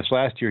 And then this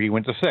last year he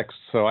went to 6th.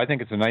 So I think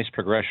it's a nice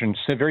progression,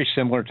 very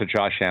similar to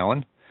Josh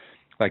Allen.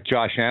 Like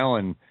Josh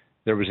Allen,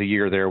 there was a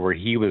year there where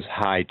he was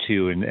high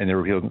too, and there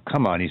were people,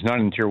 come on, he's not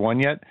in tier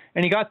 1 yet,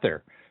 and he got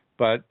there.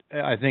 But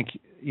I think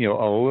a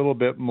little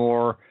bit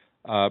more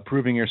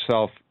proving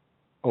yourself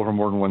over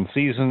more than one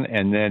season,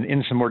 and then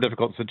in some more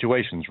difficult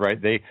situations. Right?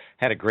 They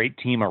had a great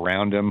team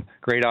around him,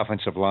 great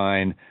offensive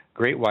line,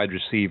 great wide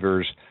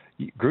receivers.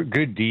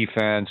 Good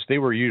defense. They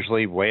were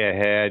usually way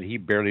ahead. He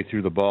barely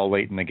threw the ball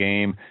late in the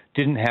game.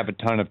 Didn't have a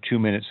ton of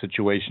 2-minute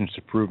situations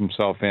to prove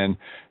himself in.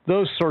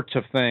 Those sorts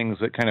of things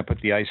that kind of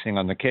put the icing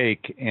on the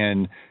cake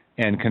and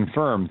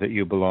confirm that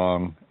you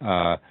belong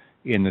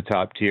in the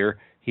top tier.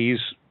 He's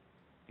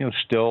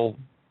still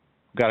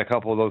got a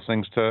couple of those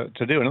things to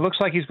do, and it looks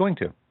like he's going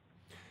to.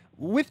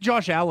 With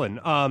Josh Allen,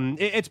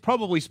 it's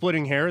probably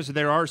splitting hairs.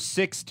 There are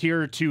 6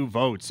 tier 2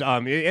 votes.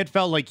 It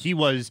felt like he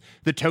was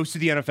the toast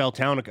of the NFL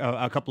town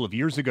a couple of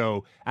years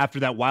ago after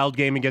that wild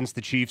game against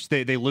the Chiefs.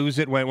 They lose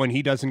it when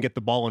he doesn't get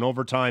the ball in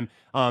overtime,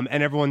 and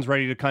everyone's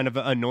ready to kind of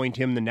anoint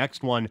him the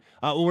next one.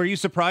 Were you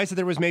surprised that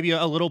there was maybe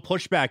a little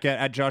pushback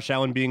at Josh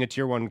Allen being a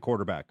tier 1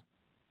 quarterback?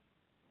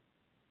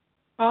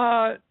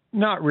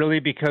 Not really,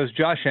 because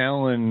Josh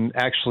Allen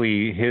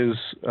actually, his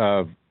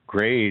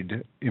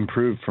grade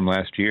improved from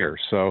last year.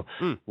 So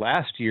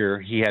last year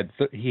he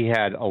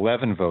had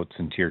 11 votes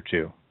in tier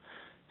 2.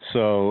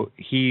 So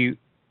he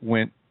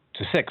went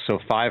to 6. So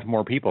 5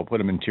 more people put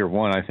him in tier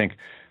 1. I think,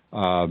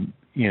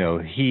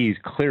 he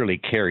clearly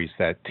carries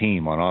that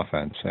team on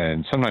offense,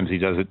 and sometimes he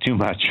does it too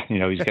much.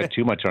 He's got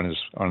too much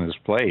on his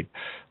plate.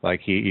 Like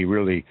he's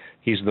the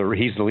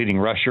leading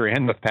rusher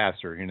and the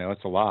passer.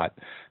 It's a lot.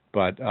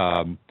 But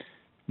I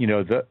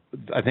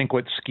think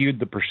what skewed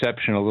the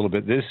perception a little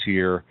bit this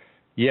year.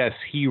 Yes,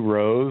 he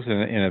rose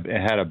and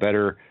had a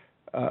better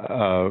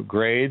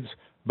grades,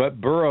 but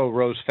Burrow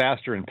rose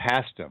faster and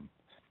passed him.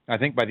 I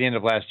think by the end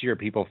of last year,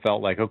 people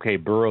felt like, okay,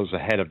 Burrow's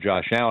ahead of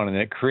Josh Allen, and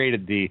it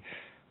created the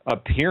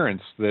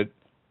appearance that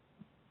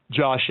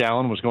Josh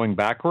Allen was going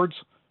backwards,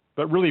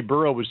 but really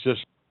Burrow was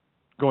just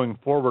going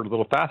forward a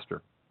little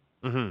faster.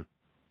 Mm-hmm.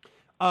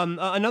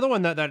 Another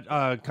one that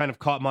kind of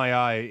caught my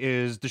eye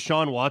is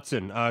Deshaun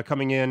Watson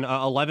coming in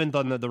 11th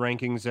on the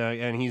rankings,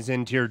 and he's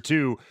in tier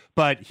 2,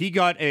 but he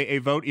got a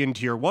vote in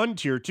tier 1,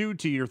 tier 2,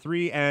 tier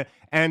 3,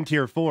 and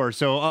tier 4.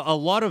 So a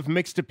lot of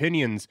mixed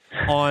opinions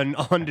on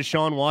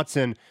Deshaun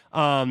Watson.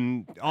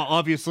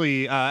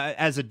 Obviously,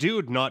 as a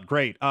dude, not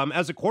great.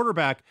 As a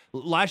quarterback,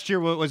 last year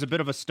was a bit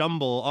of a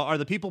stumble. Are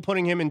the people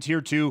putting him in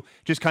tier 2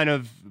 just kind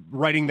of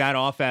writing that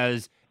off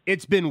as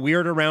it's been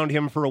weird around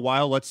him for a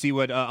while? Let's see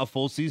what a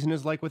full season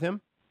is like with him.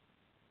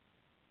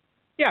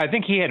 Yeah, I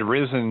think he had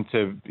risen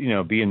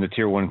to, be in the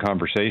tier 1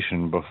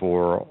 conversation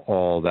before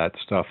all that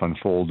stuff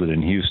unfolded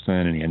in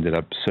Houston, and he ended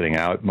up sitting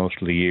out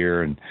most of the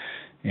year. And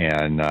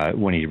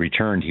when he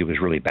returned, he was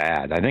really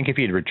bad. I think if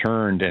he had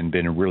returned and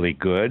been really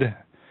good,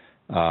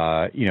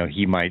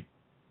 he might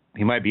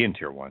be in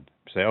tier 1.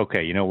 Say,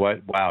 okay, you know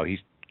what? Wow, he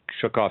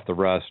shook off the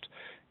rust,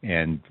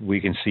 and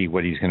we can see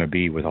what he's going to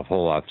be with a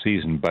full off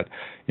season. But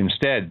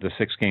instead, the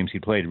 6 games he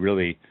played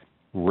really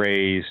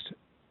raised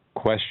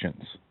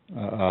questions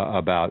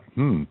about,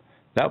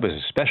 that was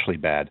especially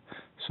bad.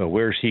 So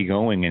where's he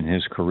going in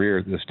his career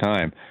at this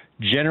time?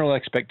 General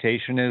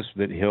expectation is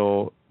that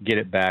he'll get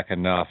it back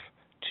enough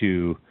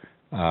to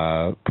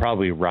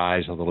probably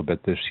rise a little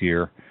bit this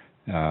year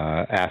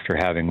after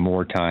having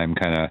more time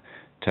kind of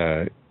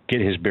to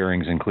get his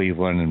bearings in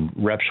Cleveland and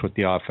reps with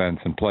the offense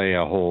and play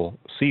a whole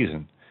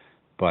season.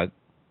 But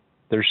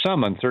there's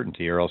some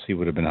uncertainty, or else he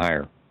would have been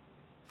higher.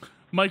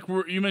 Mike,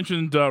 you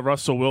mentioned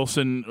Russell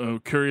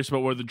Wilson. Curious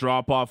about where the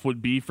drop-off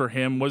would be for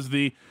him. Was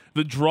the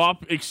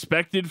drop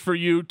expected for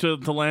you to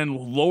land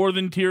lower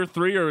than tier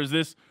 3, or is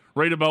this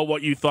right about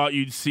what you thought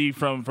you'd see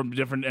from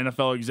different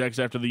NFL execs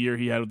after the year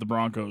he had with the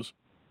Broncos?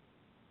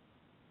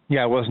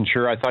 Yeah, I wasn't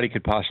sure. I thought he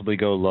could possibly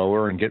go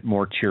lower and get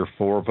more tier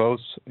 4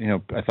 votes.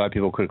 I thought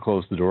people could have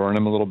closed the door on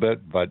him a little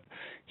bit, but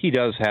he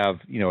does have,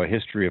 a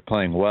history of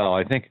playing well.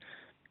 I think,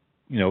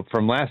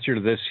 from last year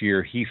to this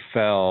year, he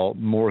fell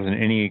more than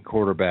any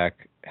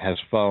quarterback has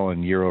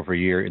fallen year over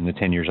year in the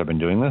 10 years I've been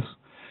doing this.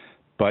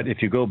 But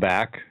if you go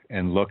back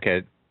and look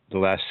at the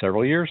last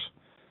several years,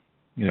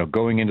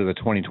 going into the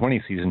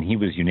 2020 season, he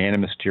was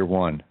unanimous tier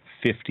 1,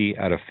 50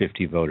 out of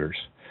 50 voters.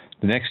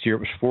 The next year it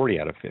was 40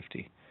 out of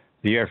 50.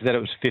 The year after that it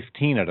was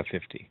 15 out of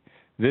 50.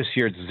 This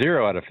year it's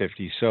 0 out of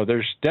 50. So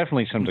there's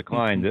definitely some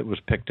decline that was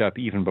picked up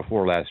even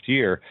before last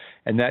year,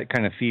 and that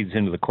kind of feeds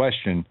into the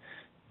question: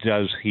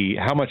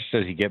 how much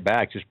does he get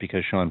back just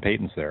because Sean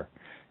Payton's there?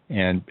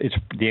 And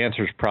the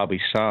answer is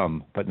probably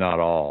some, but not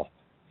all.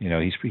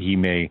 He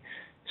may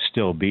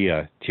still be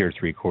a tier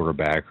 3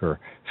 quarterback or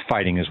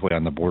fighting his way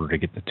on the border to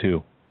get the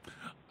 2.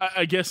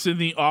 I guess in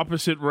the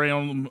opposite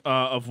realm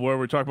of where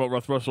we're talking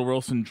about Russell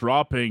Wilson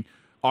dropping,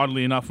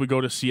 oddly enough, we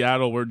go to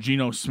Seattle where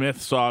Geno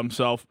Smith saw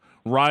himself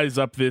rise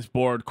up this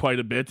board quite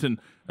a bit, and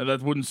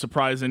that wouldn't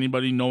surprise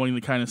anybody knowing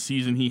the kind of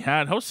season he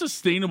had. How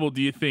sustainable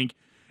do you think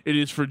it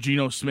is for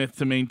Geno Smith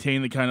to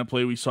maintain the kind of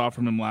play we saw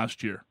from him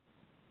last year?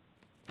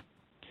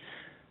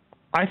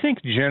 I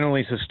think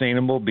generally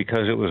sustainable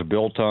because it was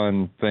built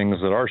on things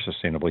that are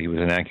sustainable. He was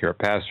an accurate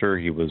passer.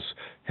 He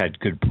had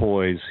good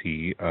poise.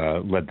 He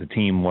led the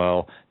team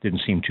well.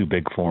 Didn't seem too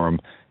big for him.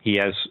 He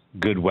has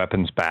good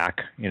weapons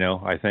back.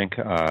 I think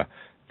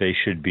they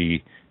should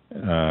be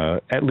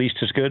at least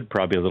as good,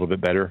 probably a little bit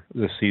better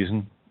this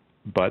season.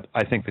 But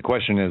I think the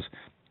question is,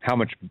 how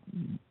much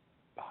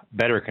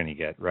better can he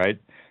get, right?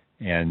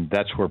 And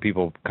that's where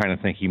people kind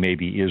of think he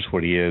maybe is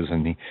what he is,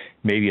 and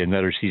maybe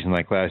another season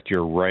like last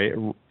year,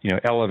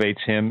 elevates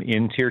him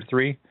in tier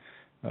 3.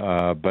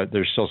 But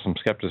there's still some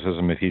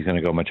skepticism if he's going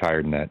to go much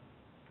higher than that.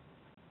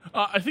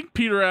 I think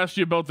Peter asked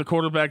you about the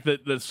quarterback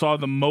that saw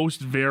the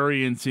most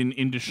variance in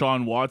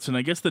Deshaun Watson.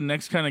 I guess the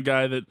next kind of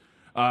guy that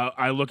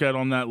I look at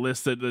on that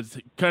list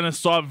that kind of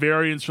saw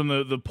variance from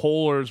the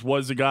pollers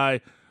was a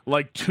guy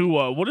like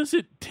Tua. What does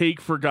it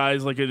take for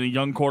guys like a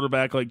young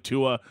quarterback like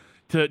Tua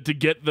to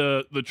get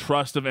the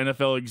trust of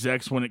NFL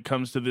execs when it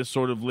comes to this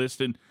sort of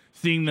list and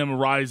seeing them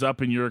rise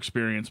up in your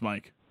experience,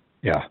 Mike?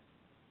 Yeah.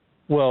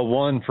 Well,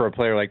 one, for a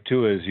player like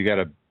Tua is you got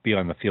to be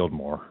on the field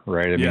more,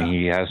 right? I mean,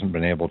 he hasn't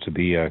been able to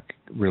be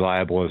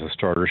reliable as a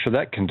starter, so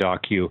that can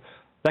dock you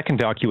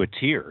a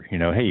tier.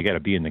 Hey, you got to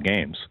be in the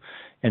games.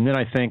 And then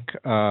I think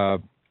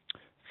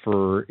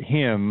for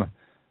him,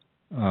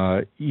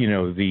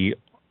 the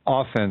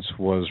offense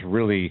was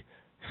really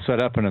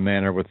set up in a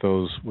manner with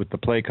the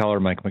play caller,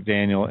 Mike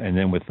McDaniel, and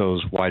then with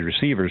those wide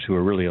receivers who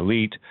are really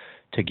elite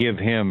to give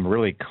him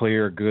really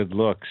clear, good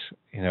looks,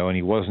 and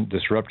he wasn't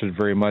disrupted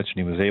very much,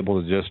 and he was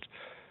able to just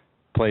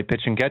play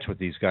pitch and catch with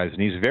these guys.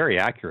 And he's very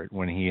accurate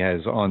when he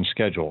has on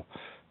schedule.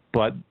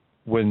 But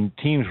when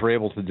teams were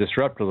able to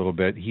disrupt a little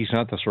bit, he's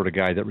not the sort of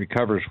guy that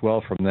recovers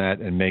well from that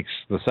and makes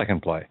the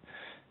second play.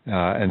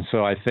 And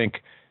so I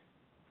think,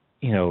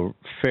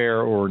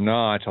 fair or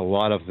not, a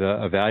lot of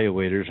the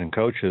evaluators and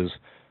coaches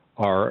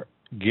are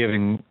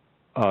giving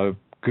a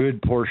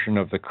good portion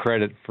of the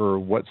credit for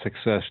what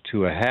success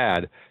Tua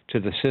had to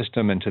the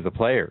system and to the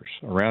players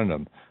around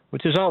him,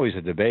 which is always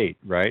a debate,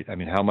 right? I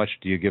mean, how much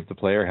do you give the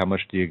player? How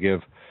much do you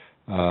give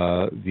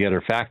the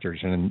other factors?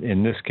 And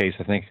in this case,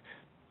 I think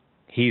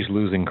he's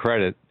losing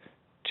credit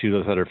to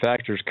those other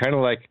factors, kind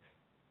of like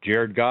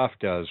Jared Goff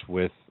does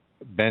with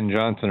Ben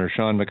Johnson or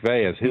Sean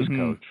McVay as his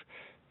coach,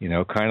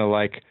 kind of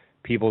like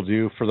people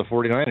do for the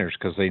 49ers,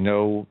 because they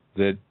know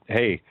that,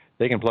 hey,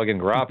 they can plug in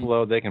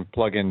Garoppolo, they can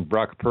plug in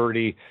Brock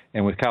Purdy,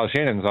 and with Kyle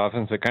Shanahan's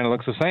offense, it kind of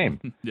looks the same.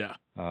 Yeah.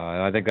 And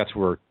I think that's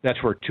where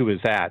Tua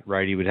is at,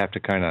 right? He would have to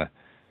kind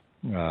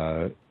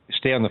of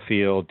stay on the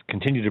field,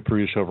 continue to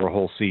produce over a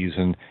whole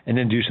season, and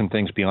then do some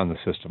things beyond the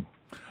system.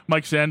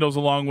 Mike Sandoz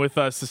along with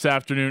us this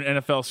afternoon,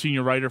 NFL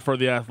senior writer for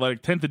The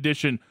Athletic, 10th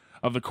edition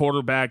of the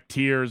quarterback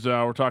tiers.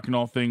 We're talking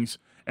all things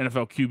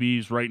NFL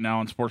QBs right now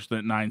on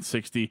Sportsnet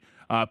 960.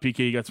 PK,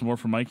 you got some more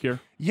from Mike here?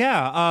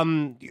 Yeah,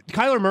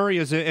 Kyler Murray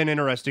is an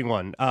interesting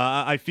one.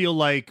 I feel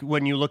like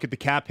when you look at the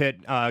cap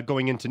hit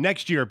going into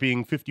next year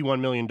being $51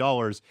 million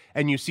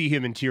and you see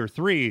him in tier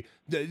 3,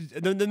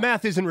 the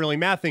math isn't really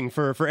mathing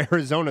for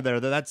Arizona there.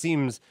 That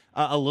seems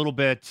a little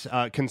bit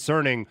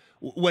concerning.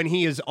 When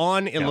he is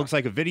on, it looks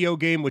like a video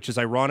game, which is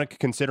ironic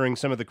considering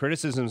some of the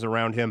criticisms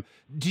around him.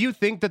 Do you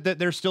think that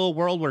there's still a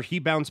world where he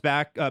bounces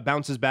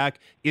back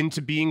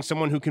into being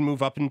someone who can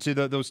move up into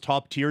those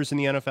top tiers in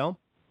the NFL?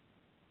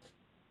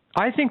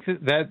 I think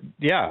that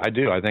I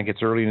do. I think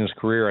it's early in his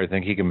career. I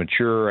think he can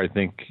mature. I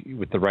think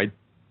with the right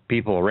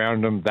people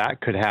around him, that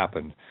could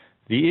happen.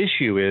 The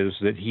issue is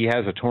that he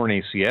has a torn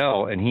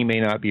ACL, and he may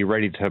not be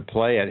ready to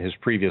play at his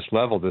previous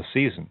level this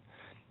season.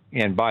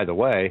 And by the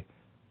way,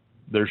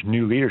 there's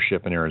new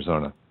leadership in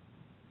Arizona.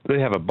 They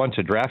have a bunch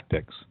of draft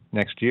picks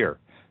next year.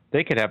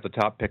 They could have the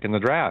top pick in the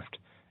draft,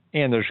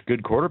 and there's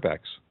good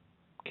quarterbacks.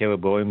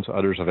 Caleb Williams,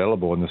 others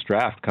available in this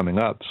draft coming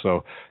up.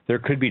 So there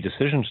could be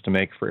decisions to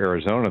make for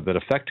Arizona that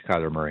affect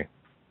Kyler Murray.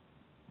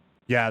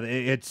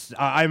 Yeah,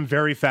 I'm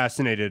very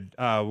fascinated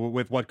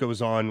with what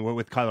goes on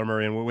with Kyler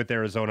Murray and with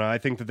Arizona. I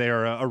think that they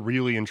are a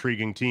really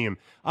intriguing team.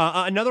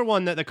 Another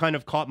one that kind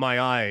of caught my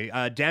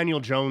eye, Daniel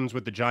Jones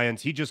with the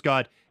Giants. He just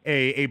got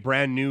a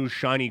brand new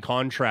shiny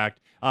contract,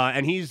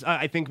 and he's,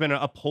 I think, been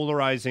a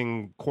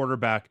polarizing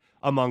quarterback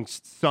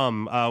amongst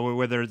some,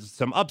 where there's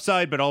some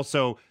upside, but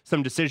also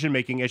some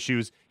decision-making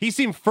issues. He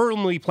seemed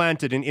firmly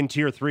planted in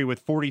Tier 3 with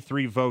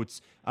 43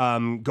 votes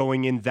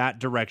going in that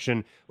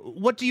direction.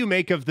 What do you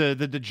make of the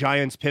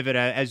Giants' pivot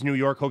as New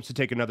York hopes to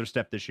take another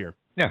step this year?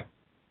 Yeah.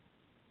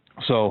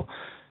 So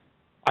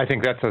I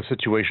think that's a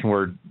situation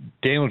where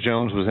Daniel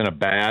Jones was in a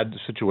bad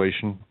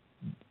situation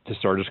to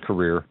start his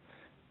career,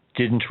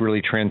 didn't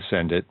really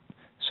transcend it.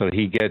 So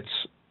he gets,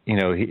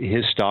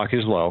 his stock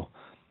is low.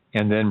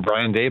 And then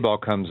Brian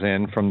Daboll comes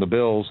in from the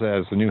Bills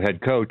as the new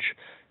head coach,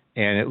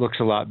 and it looks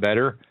a lot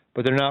better,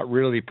 but they're not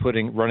really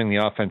running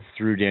the offense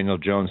through Daniel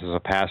Jones as a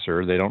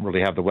passer. They don't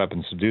really have the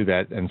weapons to do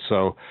that. And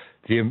so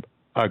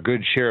a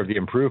good share of the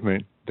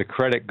improvement, the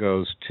credit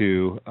goes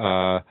to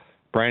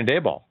Brian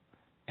Daboll.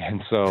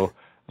 And so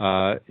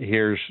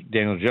here's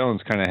Daniel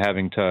Jones kind of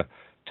having to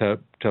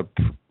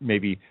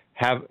maybe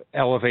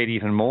elevate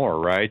even more,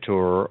 right?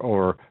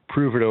 Or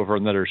prove it over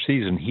another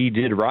season. He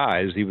did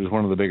rise. He was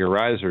one of the bigger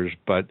risers,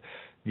 but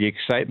the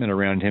excitement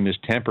around him is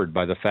tempered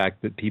by the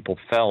fact that people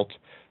felt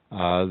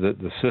that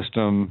the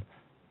system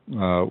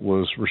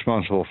was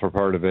responsible for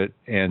part of it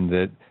and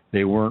that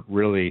they weren't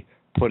really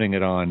putting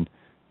it on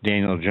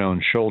Daniel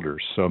Jones'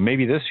 shoulders. So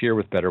maybe this year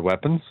with better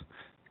weapons,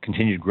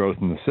 continued growth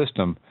in the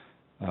system,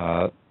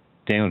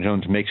 Daniel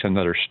Jones makes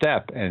another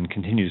step and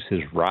continues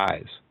his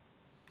rise.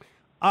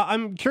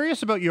 I'm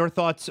curious about your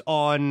thoughts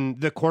on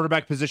the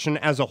quarterback position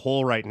as a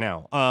whole right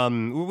now.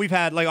 We've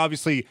had,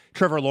 obviously,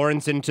 Trevor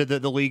Lawrence into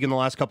the league in the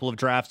last couple of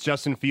drafts.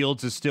 Justin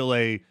Fields is still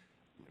a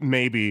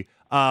maybe.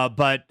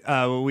 But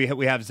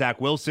we have Zach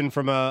Wilson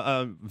from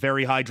a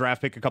very high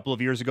draft pick a couple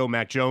of years ago.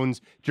 Mac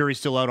Jones, jury's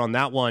still out on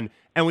that one.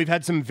 And we've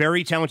had some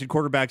very talented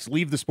quarterbacks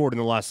leave the sport in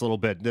the last little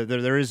bit.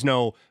 There is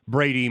no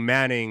Brady,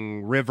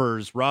 Manning,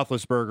 Rivers,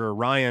 Roethlisberger,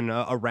 Ryan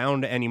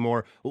around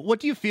anymore. What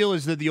do you feel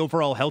is the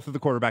overall health of the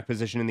quarterback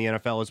position in the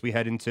NFL as we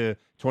head into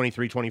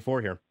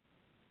 23-24 here?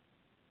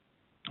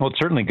 Well, it's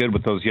certainly good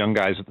with those young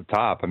guys at the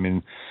top. I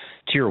mean,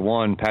 Tier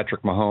 1,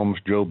 Patrick Mahomes,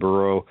 Joe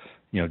Burrow,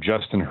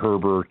 Justin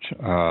Herbert,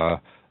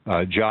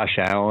 Josh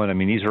Allen. I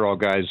mean, these are all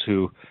guys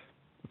who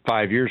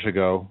 5 years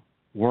ago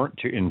weren't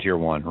in Tier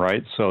 1,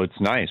 right? So it's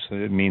nice.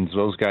 It means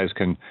those guys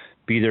can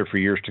be there for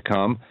years to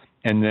come.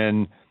 And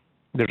then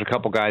there's a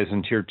couple guys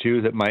in Tier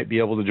 2 that might be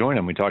able to join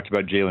them. We talked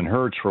about Jalen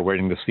Hurts. We're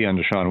waiting to see on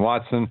Deshaun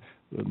Watson,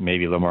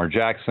 maybe Lamar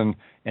Jackson.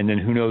 And then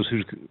who knows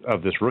who's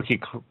of this rookie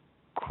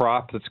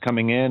crop that's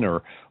coming in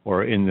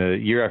or in the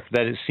year after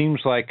that. It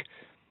seems like,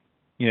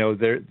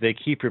 they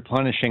keep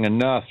replenishing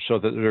enough so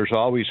that there's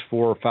always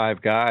 4 or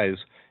 5 guys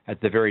at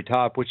the very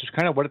top, which is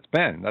kind of what it's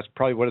been. That's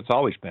probably what it's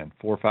always been.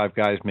 4 or 5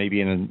 guys,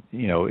 maybe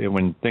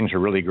when things are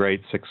really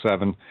great, 6,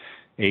 7,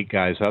 8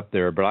 guys up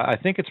there. But I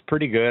think it's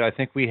pretty good. I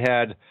think we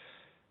had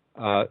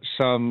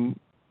some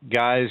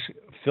guys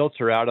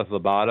filter out of the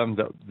bottom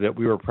that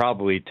we were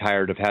probably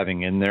tired of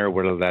having in there,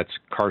 whether that's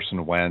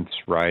Carson Wentz,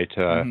 right?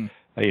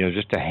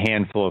 Just a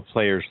handful of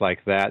players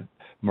like that,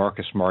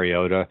 Marcus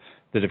Mariota,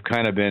 that have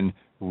kind of been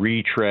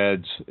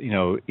retreads,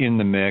 in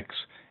the mix.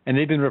 And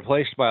they've been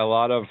replaced by a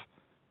lot of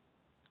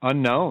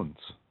unknowns,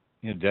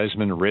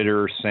 Desmond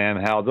Ridder, Sam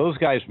Howell. Those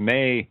guys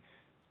may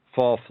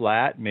fall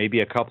flat, maybe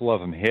a couple of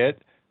them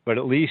hit, but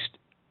at least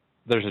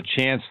there's a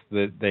chance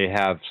that they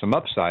have some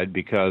upside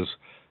because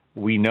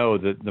we know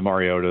that the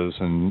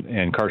Mariotas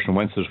and Carson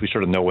Wentz's, we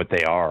sort of know what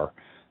they are.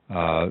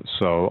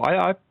 So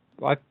I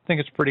think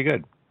it's pretty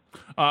good.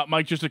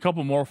 Mike, just a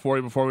couple more for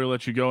you before we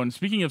let you go. And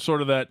speaking of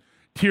sort of that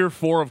Tier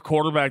 4 of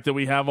quarterback that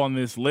we have on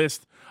this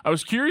list, I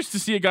was curious to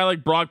see a guy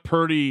like Brock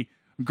Purdy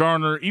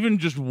garner even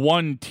just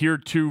one Tier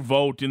 2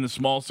 vote in the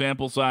small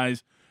sample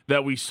size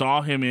that we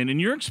saw him in. In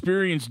your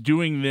experience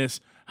doing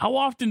this, how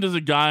often does a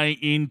guy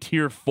in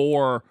Tier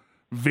 4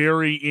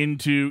 vary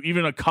into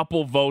even a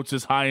couple votes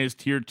as high as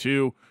Tier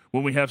 2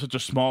 when we have such a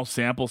small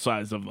sample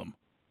size of them?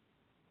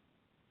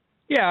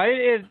 Yeah,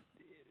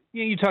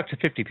 you talk to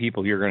 50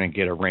 people, you're going to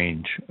get a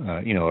range,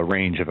 a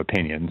range of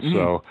opinions. Mm-hmm.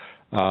 So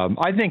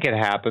I think it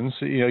happens.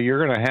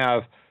 You're going to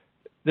have,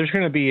 there's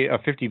going to be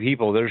 50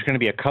 people. There's going to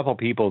be a couple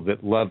people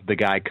that love the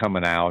guy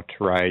coming out,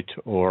 right?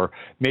 Or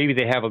maybe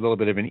they have a little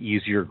bit of an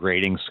easier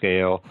grading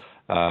scale,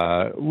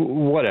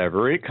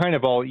 whatever. It kind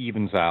of all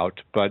evens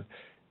out. But,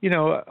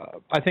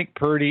 I think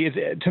Purdy,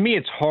 to me,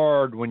 it's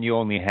hard when you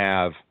only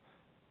have,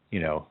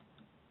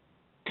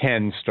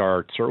 10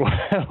 starts or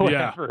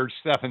whatever, or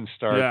 7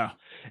 starts. Yeah.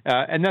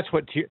 And that's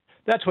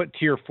what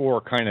Tier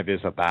 4 kind of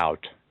is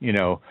about,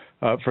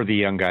 for the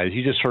young guys.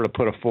 You just sort of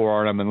put a 4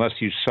 on them unless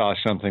you saw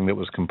something that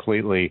was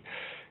completely,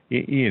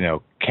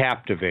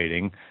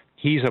 captivating.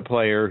 He's a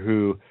player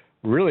who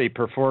really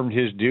performed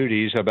his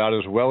duties about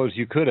as well as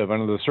you could have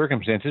under the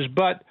circumstances,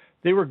 but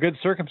they were good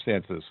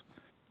circumstances.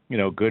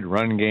 Good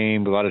run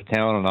game, a lot of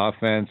talent on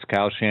offense,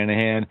 Kyle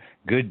Shanahan,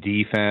 good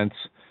defense,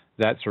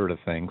 that sort of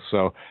thing.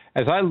 So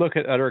as I look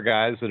at other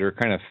guys that are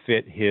kind of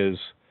fit his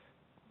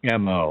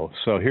MO,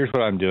 so here's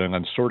what I'm doing.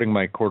 I'm sorting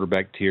my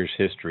quarterback tiers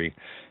history,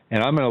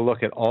 and I'm going to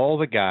look at all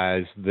the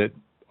guys that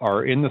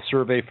are in the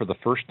survey for the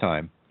first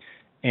time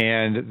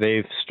and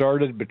they've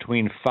started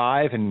between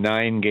 5 and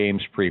 9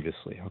 games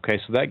previously. Okay,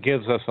 so that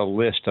gives us a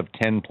list of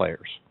 10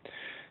 players.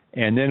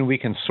 And then we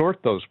can sort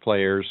those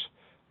players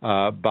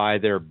by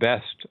their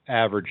best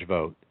average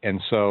vote.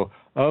 And so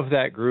of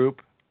that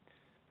group,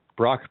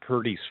 Brock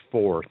Purdy's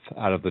 4th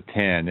out of the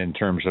 10 in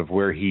terms of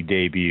where he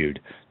debuted.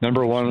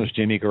 Number 1 was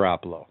Jimmy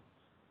Garoppolo.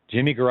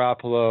 Jimmy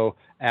Garoppolo,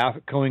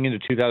 going into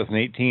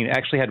 2018,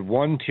 actually had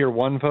 1 Tier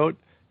 1 vote,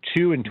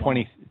 2 in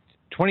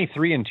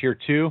 23 in Tier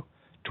 2,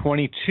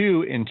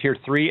 22 in Tier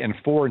 3, and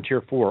 4 in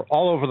Tier 4,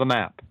 all over the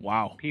map.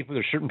 Wow.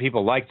 There's certain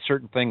people liked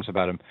certain things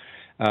about him.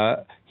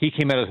 He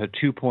came out as a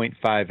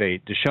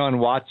 2.58. Deshaun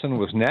Watson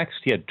was next.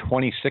 He had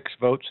 26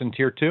 votes in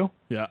Tier 2.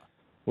 Yeah.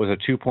 Was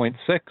a 2.6.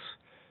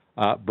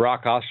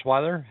 Brock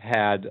Osweiler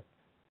had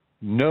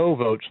no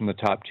votes in the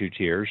top 2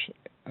 tiers.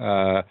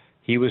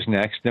 He was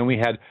next. Then we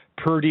had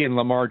Purdy and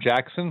Lamar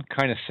Jackson,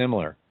 kind of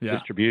similar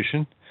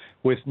distribution.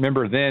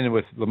 Remember then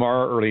with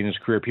Lamar early in his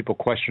career, people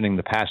questioning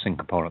the passing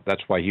component.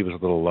 That's why he was a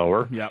little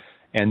lower. Yeah.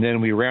 And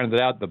then we rounded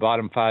out the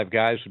bottom 5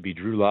 guys would be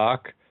Drew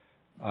Lock.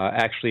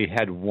 Actually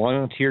had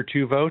 1 Tier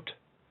 2 vote,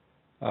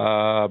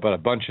 but a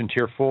bunch in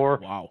Tier 4.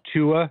 Wow.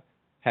 Tua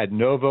had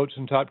no votes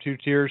in top 2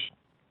 tiers.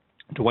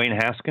 Dwayne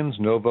Haskins,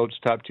 no votes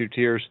top 2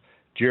 tiers.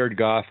 Jared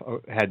Goff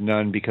had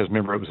none because,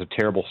 remember, it was a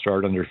terrible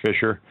start under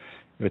Fisher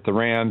with the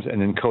Rams, and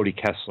then Cody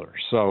Kessler.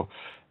 So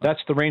that's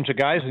the range of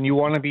guys, and you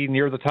want to be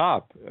near the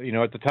top. You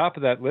know, at the top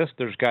of that list,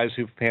 there's guys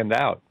who've panned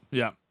out.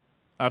 Yeah,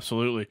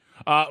 absolutely.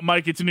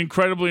 Mike, it's an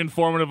incredibly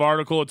informative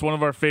article. It's one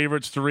of our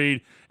favorites to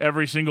read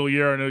every single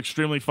year, and it's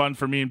extremely fun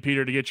for me and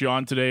Peter to get you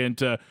on today and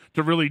to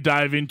really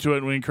dive into it.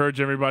 And we encourage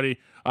everybody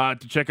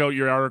to check out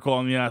your article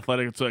on The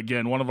Athletic. It's,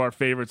 again, one of our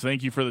favorites.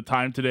 Thank you for the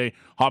time today,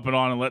 hopping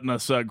on and letting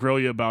us grill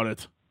you about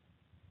it.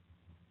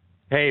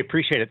 Hey,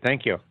 appreciate it.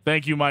 Thank you.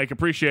 Thank you, Mike.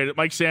 Appreciate it.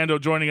 Mike Sando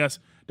joining us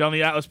down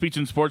the Atlas Beach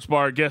and Sports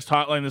Bar guest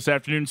hotline this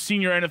afternoon.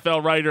 Senior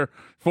NFL writer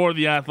for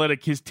The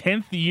Athletic. His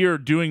 10th year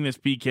doing this,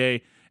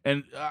 PK.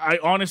 And I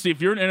honestly,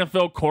 if you're an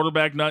NFL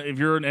quarterback nut, if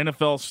you're an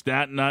NFL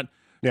stat nut,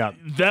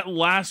 that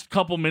last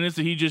couple minutes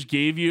that he just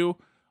gave you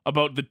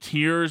about the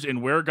tiers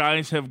and where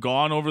guys have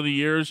gone over the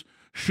years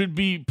should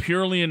be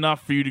purely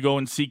enough for you to go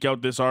and seek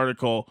out this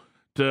article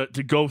to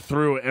go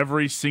through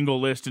every single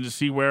list and to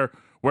see where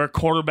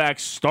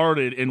quarterbacks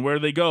started and where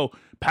they go.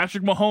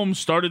 Patrick Mahomes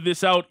started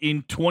this out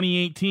in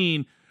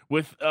 2018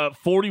 with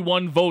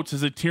 41 votes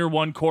as a Tier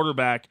 1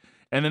 quarterback.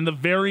 And then the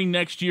very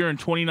next year in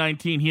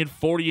 2019, he had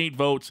 48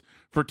 votes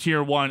for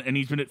Tier 1, and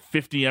he's been at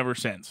 50 ever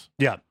since.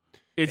 Yeah.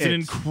 It's an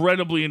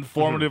incredibly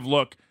informative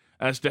look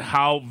as to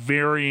how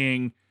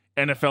varying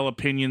NFL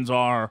opinions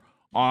are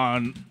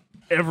on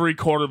every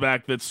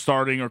quarterback that's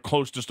starting or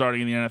close to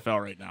starting in the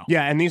NFL right now.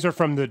 Yeah, and these are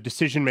from the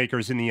decision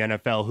makers in the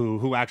NFL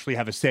who actually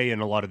have a say in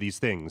a lot of these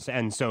things.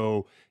 And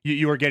so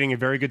you are getting a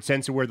very good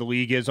sense of where the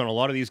league is on a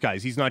lot of these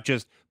guys. He's not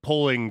just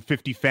polling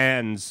 50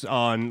 fans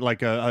on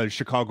like a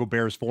Chicago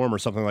Bears forum or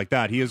something like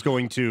that. He is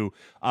going to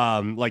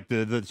like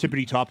the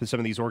tippity top of some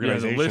of these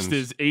organizations. Yeah, the list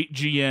is 8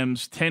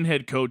 GMs, 10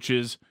 head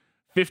coaches,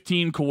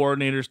 15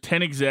 coordinators,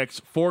 10 execs,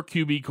 4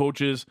 QB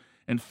coaches,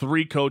 and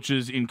 3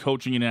 coaches in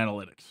coaching and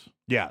analytics.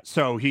 Yeah,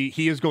 so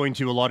he is going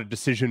to a lot of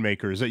decision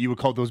makers that you would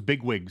call those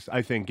bigwigs,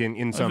 I think,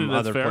 in some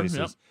other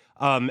places.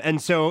 Yep.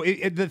 And so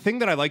the thing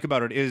that I like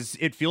about it is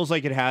it feels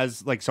like it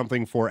has like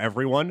something for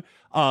everyone.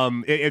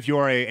 If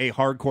you're a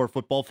hardcore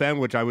football fan,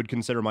 which I would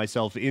consider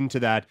myself into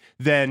that,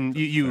 then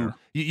you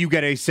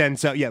get a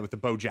sense of, with the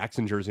Bo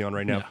Jackson jersey on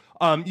right now.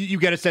 You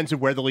get a sense of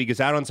where the league is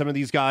at on some of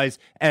these guys,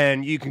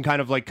 and you can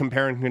kind of like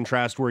compare and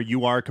contrast where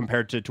you are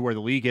compared to where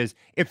the league is.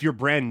 If you're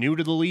brand new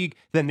to the league,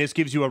 then this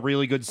gives you a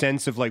really good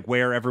sense of like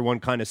where everyone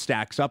kind of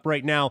stacks up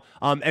right now.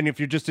 And if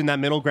you're just in that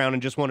middle ground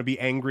and just want to be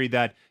angry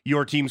that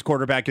your team's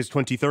quarterback is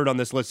 23rd on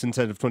this list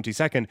instead of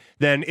 22nd,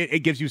 then it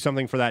gives you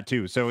something for that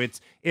too. So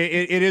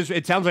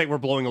it sounds like we're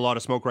blowing a lot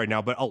of smoke right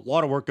now, but a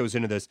lot of work goes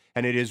into this,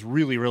 and it is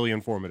really, really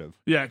informative.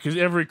 Yeah, because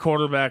every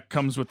quarterback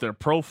comes with their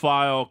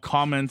profile,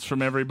 comments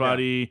from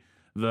everybody,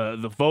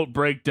 the vote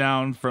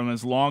breakdown from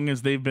as long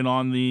as they've been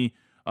on the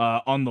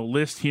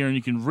list here, and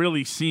you can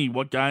really see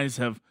what guys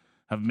have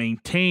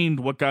maintained,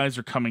 what guys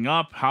are coming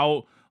up,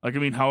 how a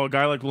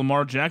guy like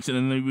Lamar Jackson,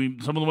 and then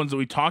some of the ones that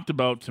we talked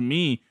about to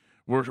me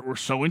were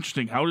so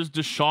interesting. How does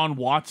Deshaun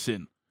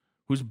Watson,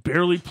 who's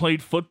barely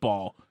played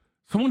football,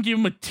 someone give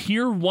him a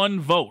Tier 1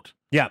 vote?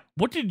 Yeah.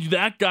 What did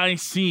that guy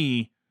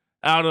see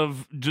out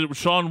of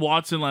Deshaun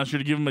Watson last year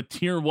to give him a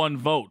Tier 1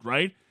 vote,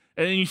 right?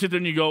 And then you sit there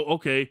and you go,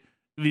 okay,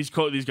 these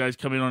guys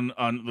come in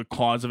on the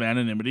clause of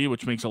anonymity,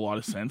 which makes a lot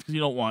of sense because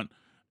you don't want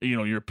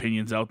your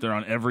opinions out there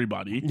on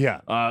everybody.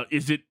 Yeah.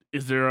 Is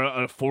there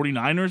a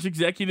 49ers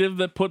executive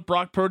that put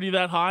Brock Purdy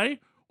that high?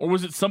 Or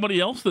was it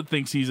somebody else that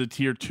thinks he's a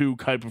Tier 2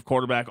 type of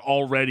quarterback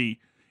already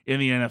in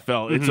the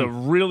NFL? Mm-hmm. It's a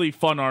really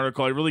fun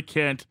article. I really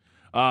can't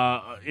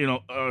tell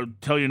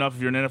you enough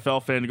if you're an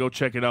NFL fan to go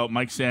check it out.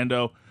 Mike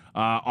Sando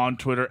on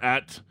Twitter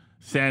at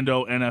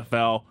Sando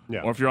NFL.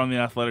 Yeah. Or if you're on the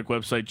Athletic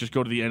website, just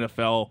go to the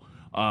NFL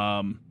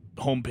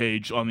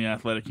homepage on the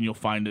Athletic and you'll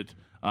find it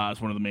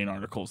as one of the main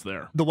articles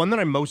there. The one that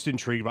I'm most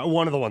intrigued by,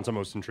 one of the ones I'm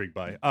most intrigued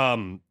by,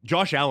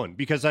 Josh Allen,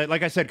 because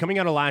like I said, coming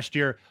out of last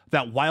year,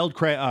 that wild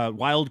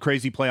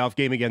crazy playoff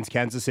game against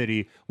Kansas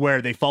City,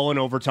 where they fall in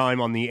overtime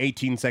on the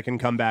 18-second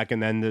comeback,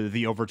 and then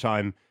the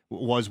overtime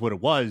was what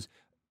it was.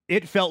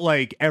 It felt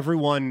like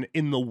everyone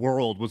in the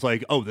world was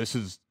like, "Oh, this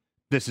is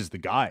the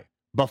guy.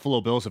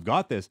 Buffalo Bills have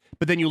got this."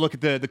 But then you look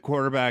at the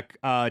quarterback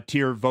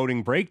tier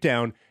voting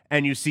breakdown,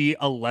 and you see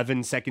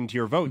 11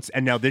 second-tier votes.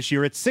 And now this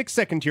year it's 6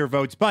 second-tier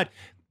votes. But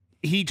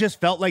he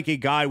just felt like a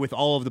guy with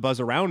all of the buzz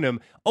around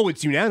him. Oh,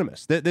 it's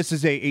unanimous. This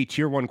is a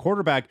tier 1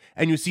 quarterback.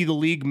 And you see the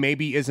league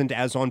maybe isn't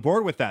as on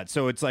board with that.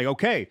 So it's like,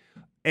 okay,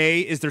 A,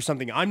 is there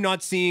something I'm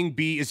not seeing?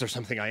 B, is there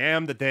something I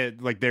am that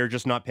they're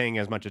just not paying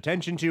as much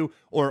attention to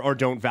or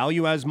don't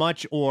value as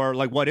much? Or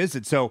like, what is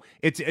it? So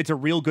it's a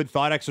real good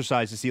thought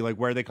exercise to see like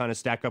where they kind of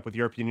stack up with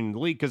your opinion in the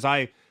league. Because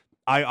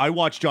I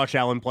watched Josh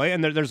Allen play,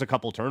 and there's a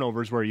couple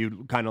turnovers where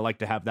you kind of like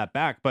to have that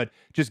back. But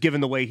just given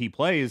the way he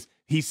plays,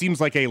 he seems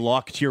like a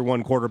lock tier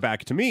 1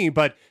 quarterback to me.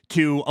 But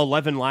to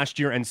 11 last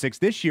year and 6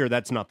 this year,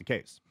 that's not the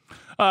case.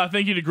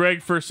 Thank you to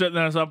Greg for setting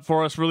that up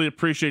for us. Really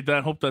appreciate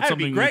that. Hope that's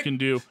something we can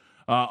do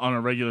on a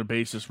regular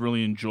basis.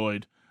 Really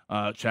enjoyed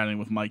chatting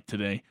with Mike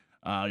today.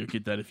 You'll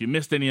get that. If you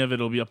missed any of it,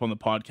 it'll be up on the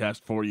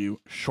podcast for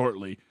you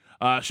shortly.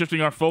 Shifting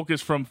our focus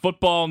from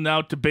football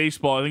now to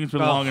baseball. I think it's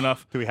been long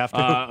enough. Do we have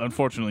to?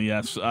 Unfortunately,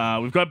 yes.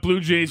 We've got Blue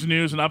Jays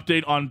news, an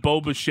update on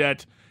Bo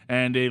Bichette,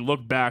 and a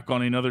look back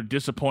on another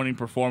disappointing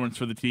performance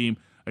for the team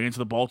against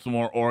the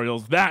Baltimore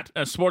Orioles. That,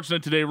 as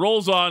Sportsnet Today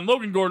rolls on,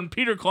 Logan Gordon,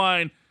 Peter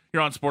Klein, here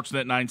on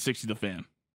Sportsnet 960 The Fan.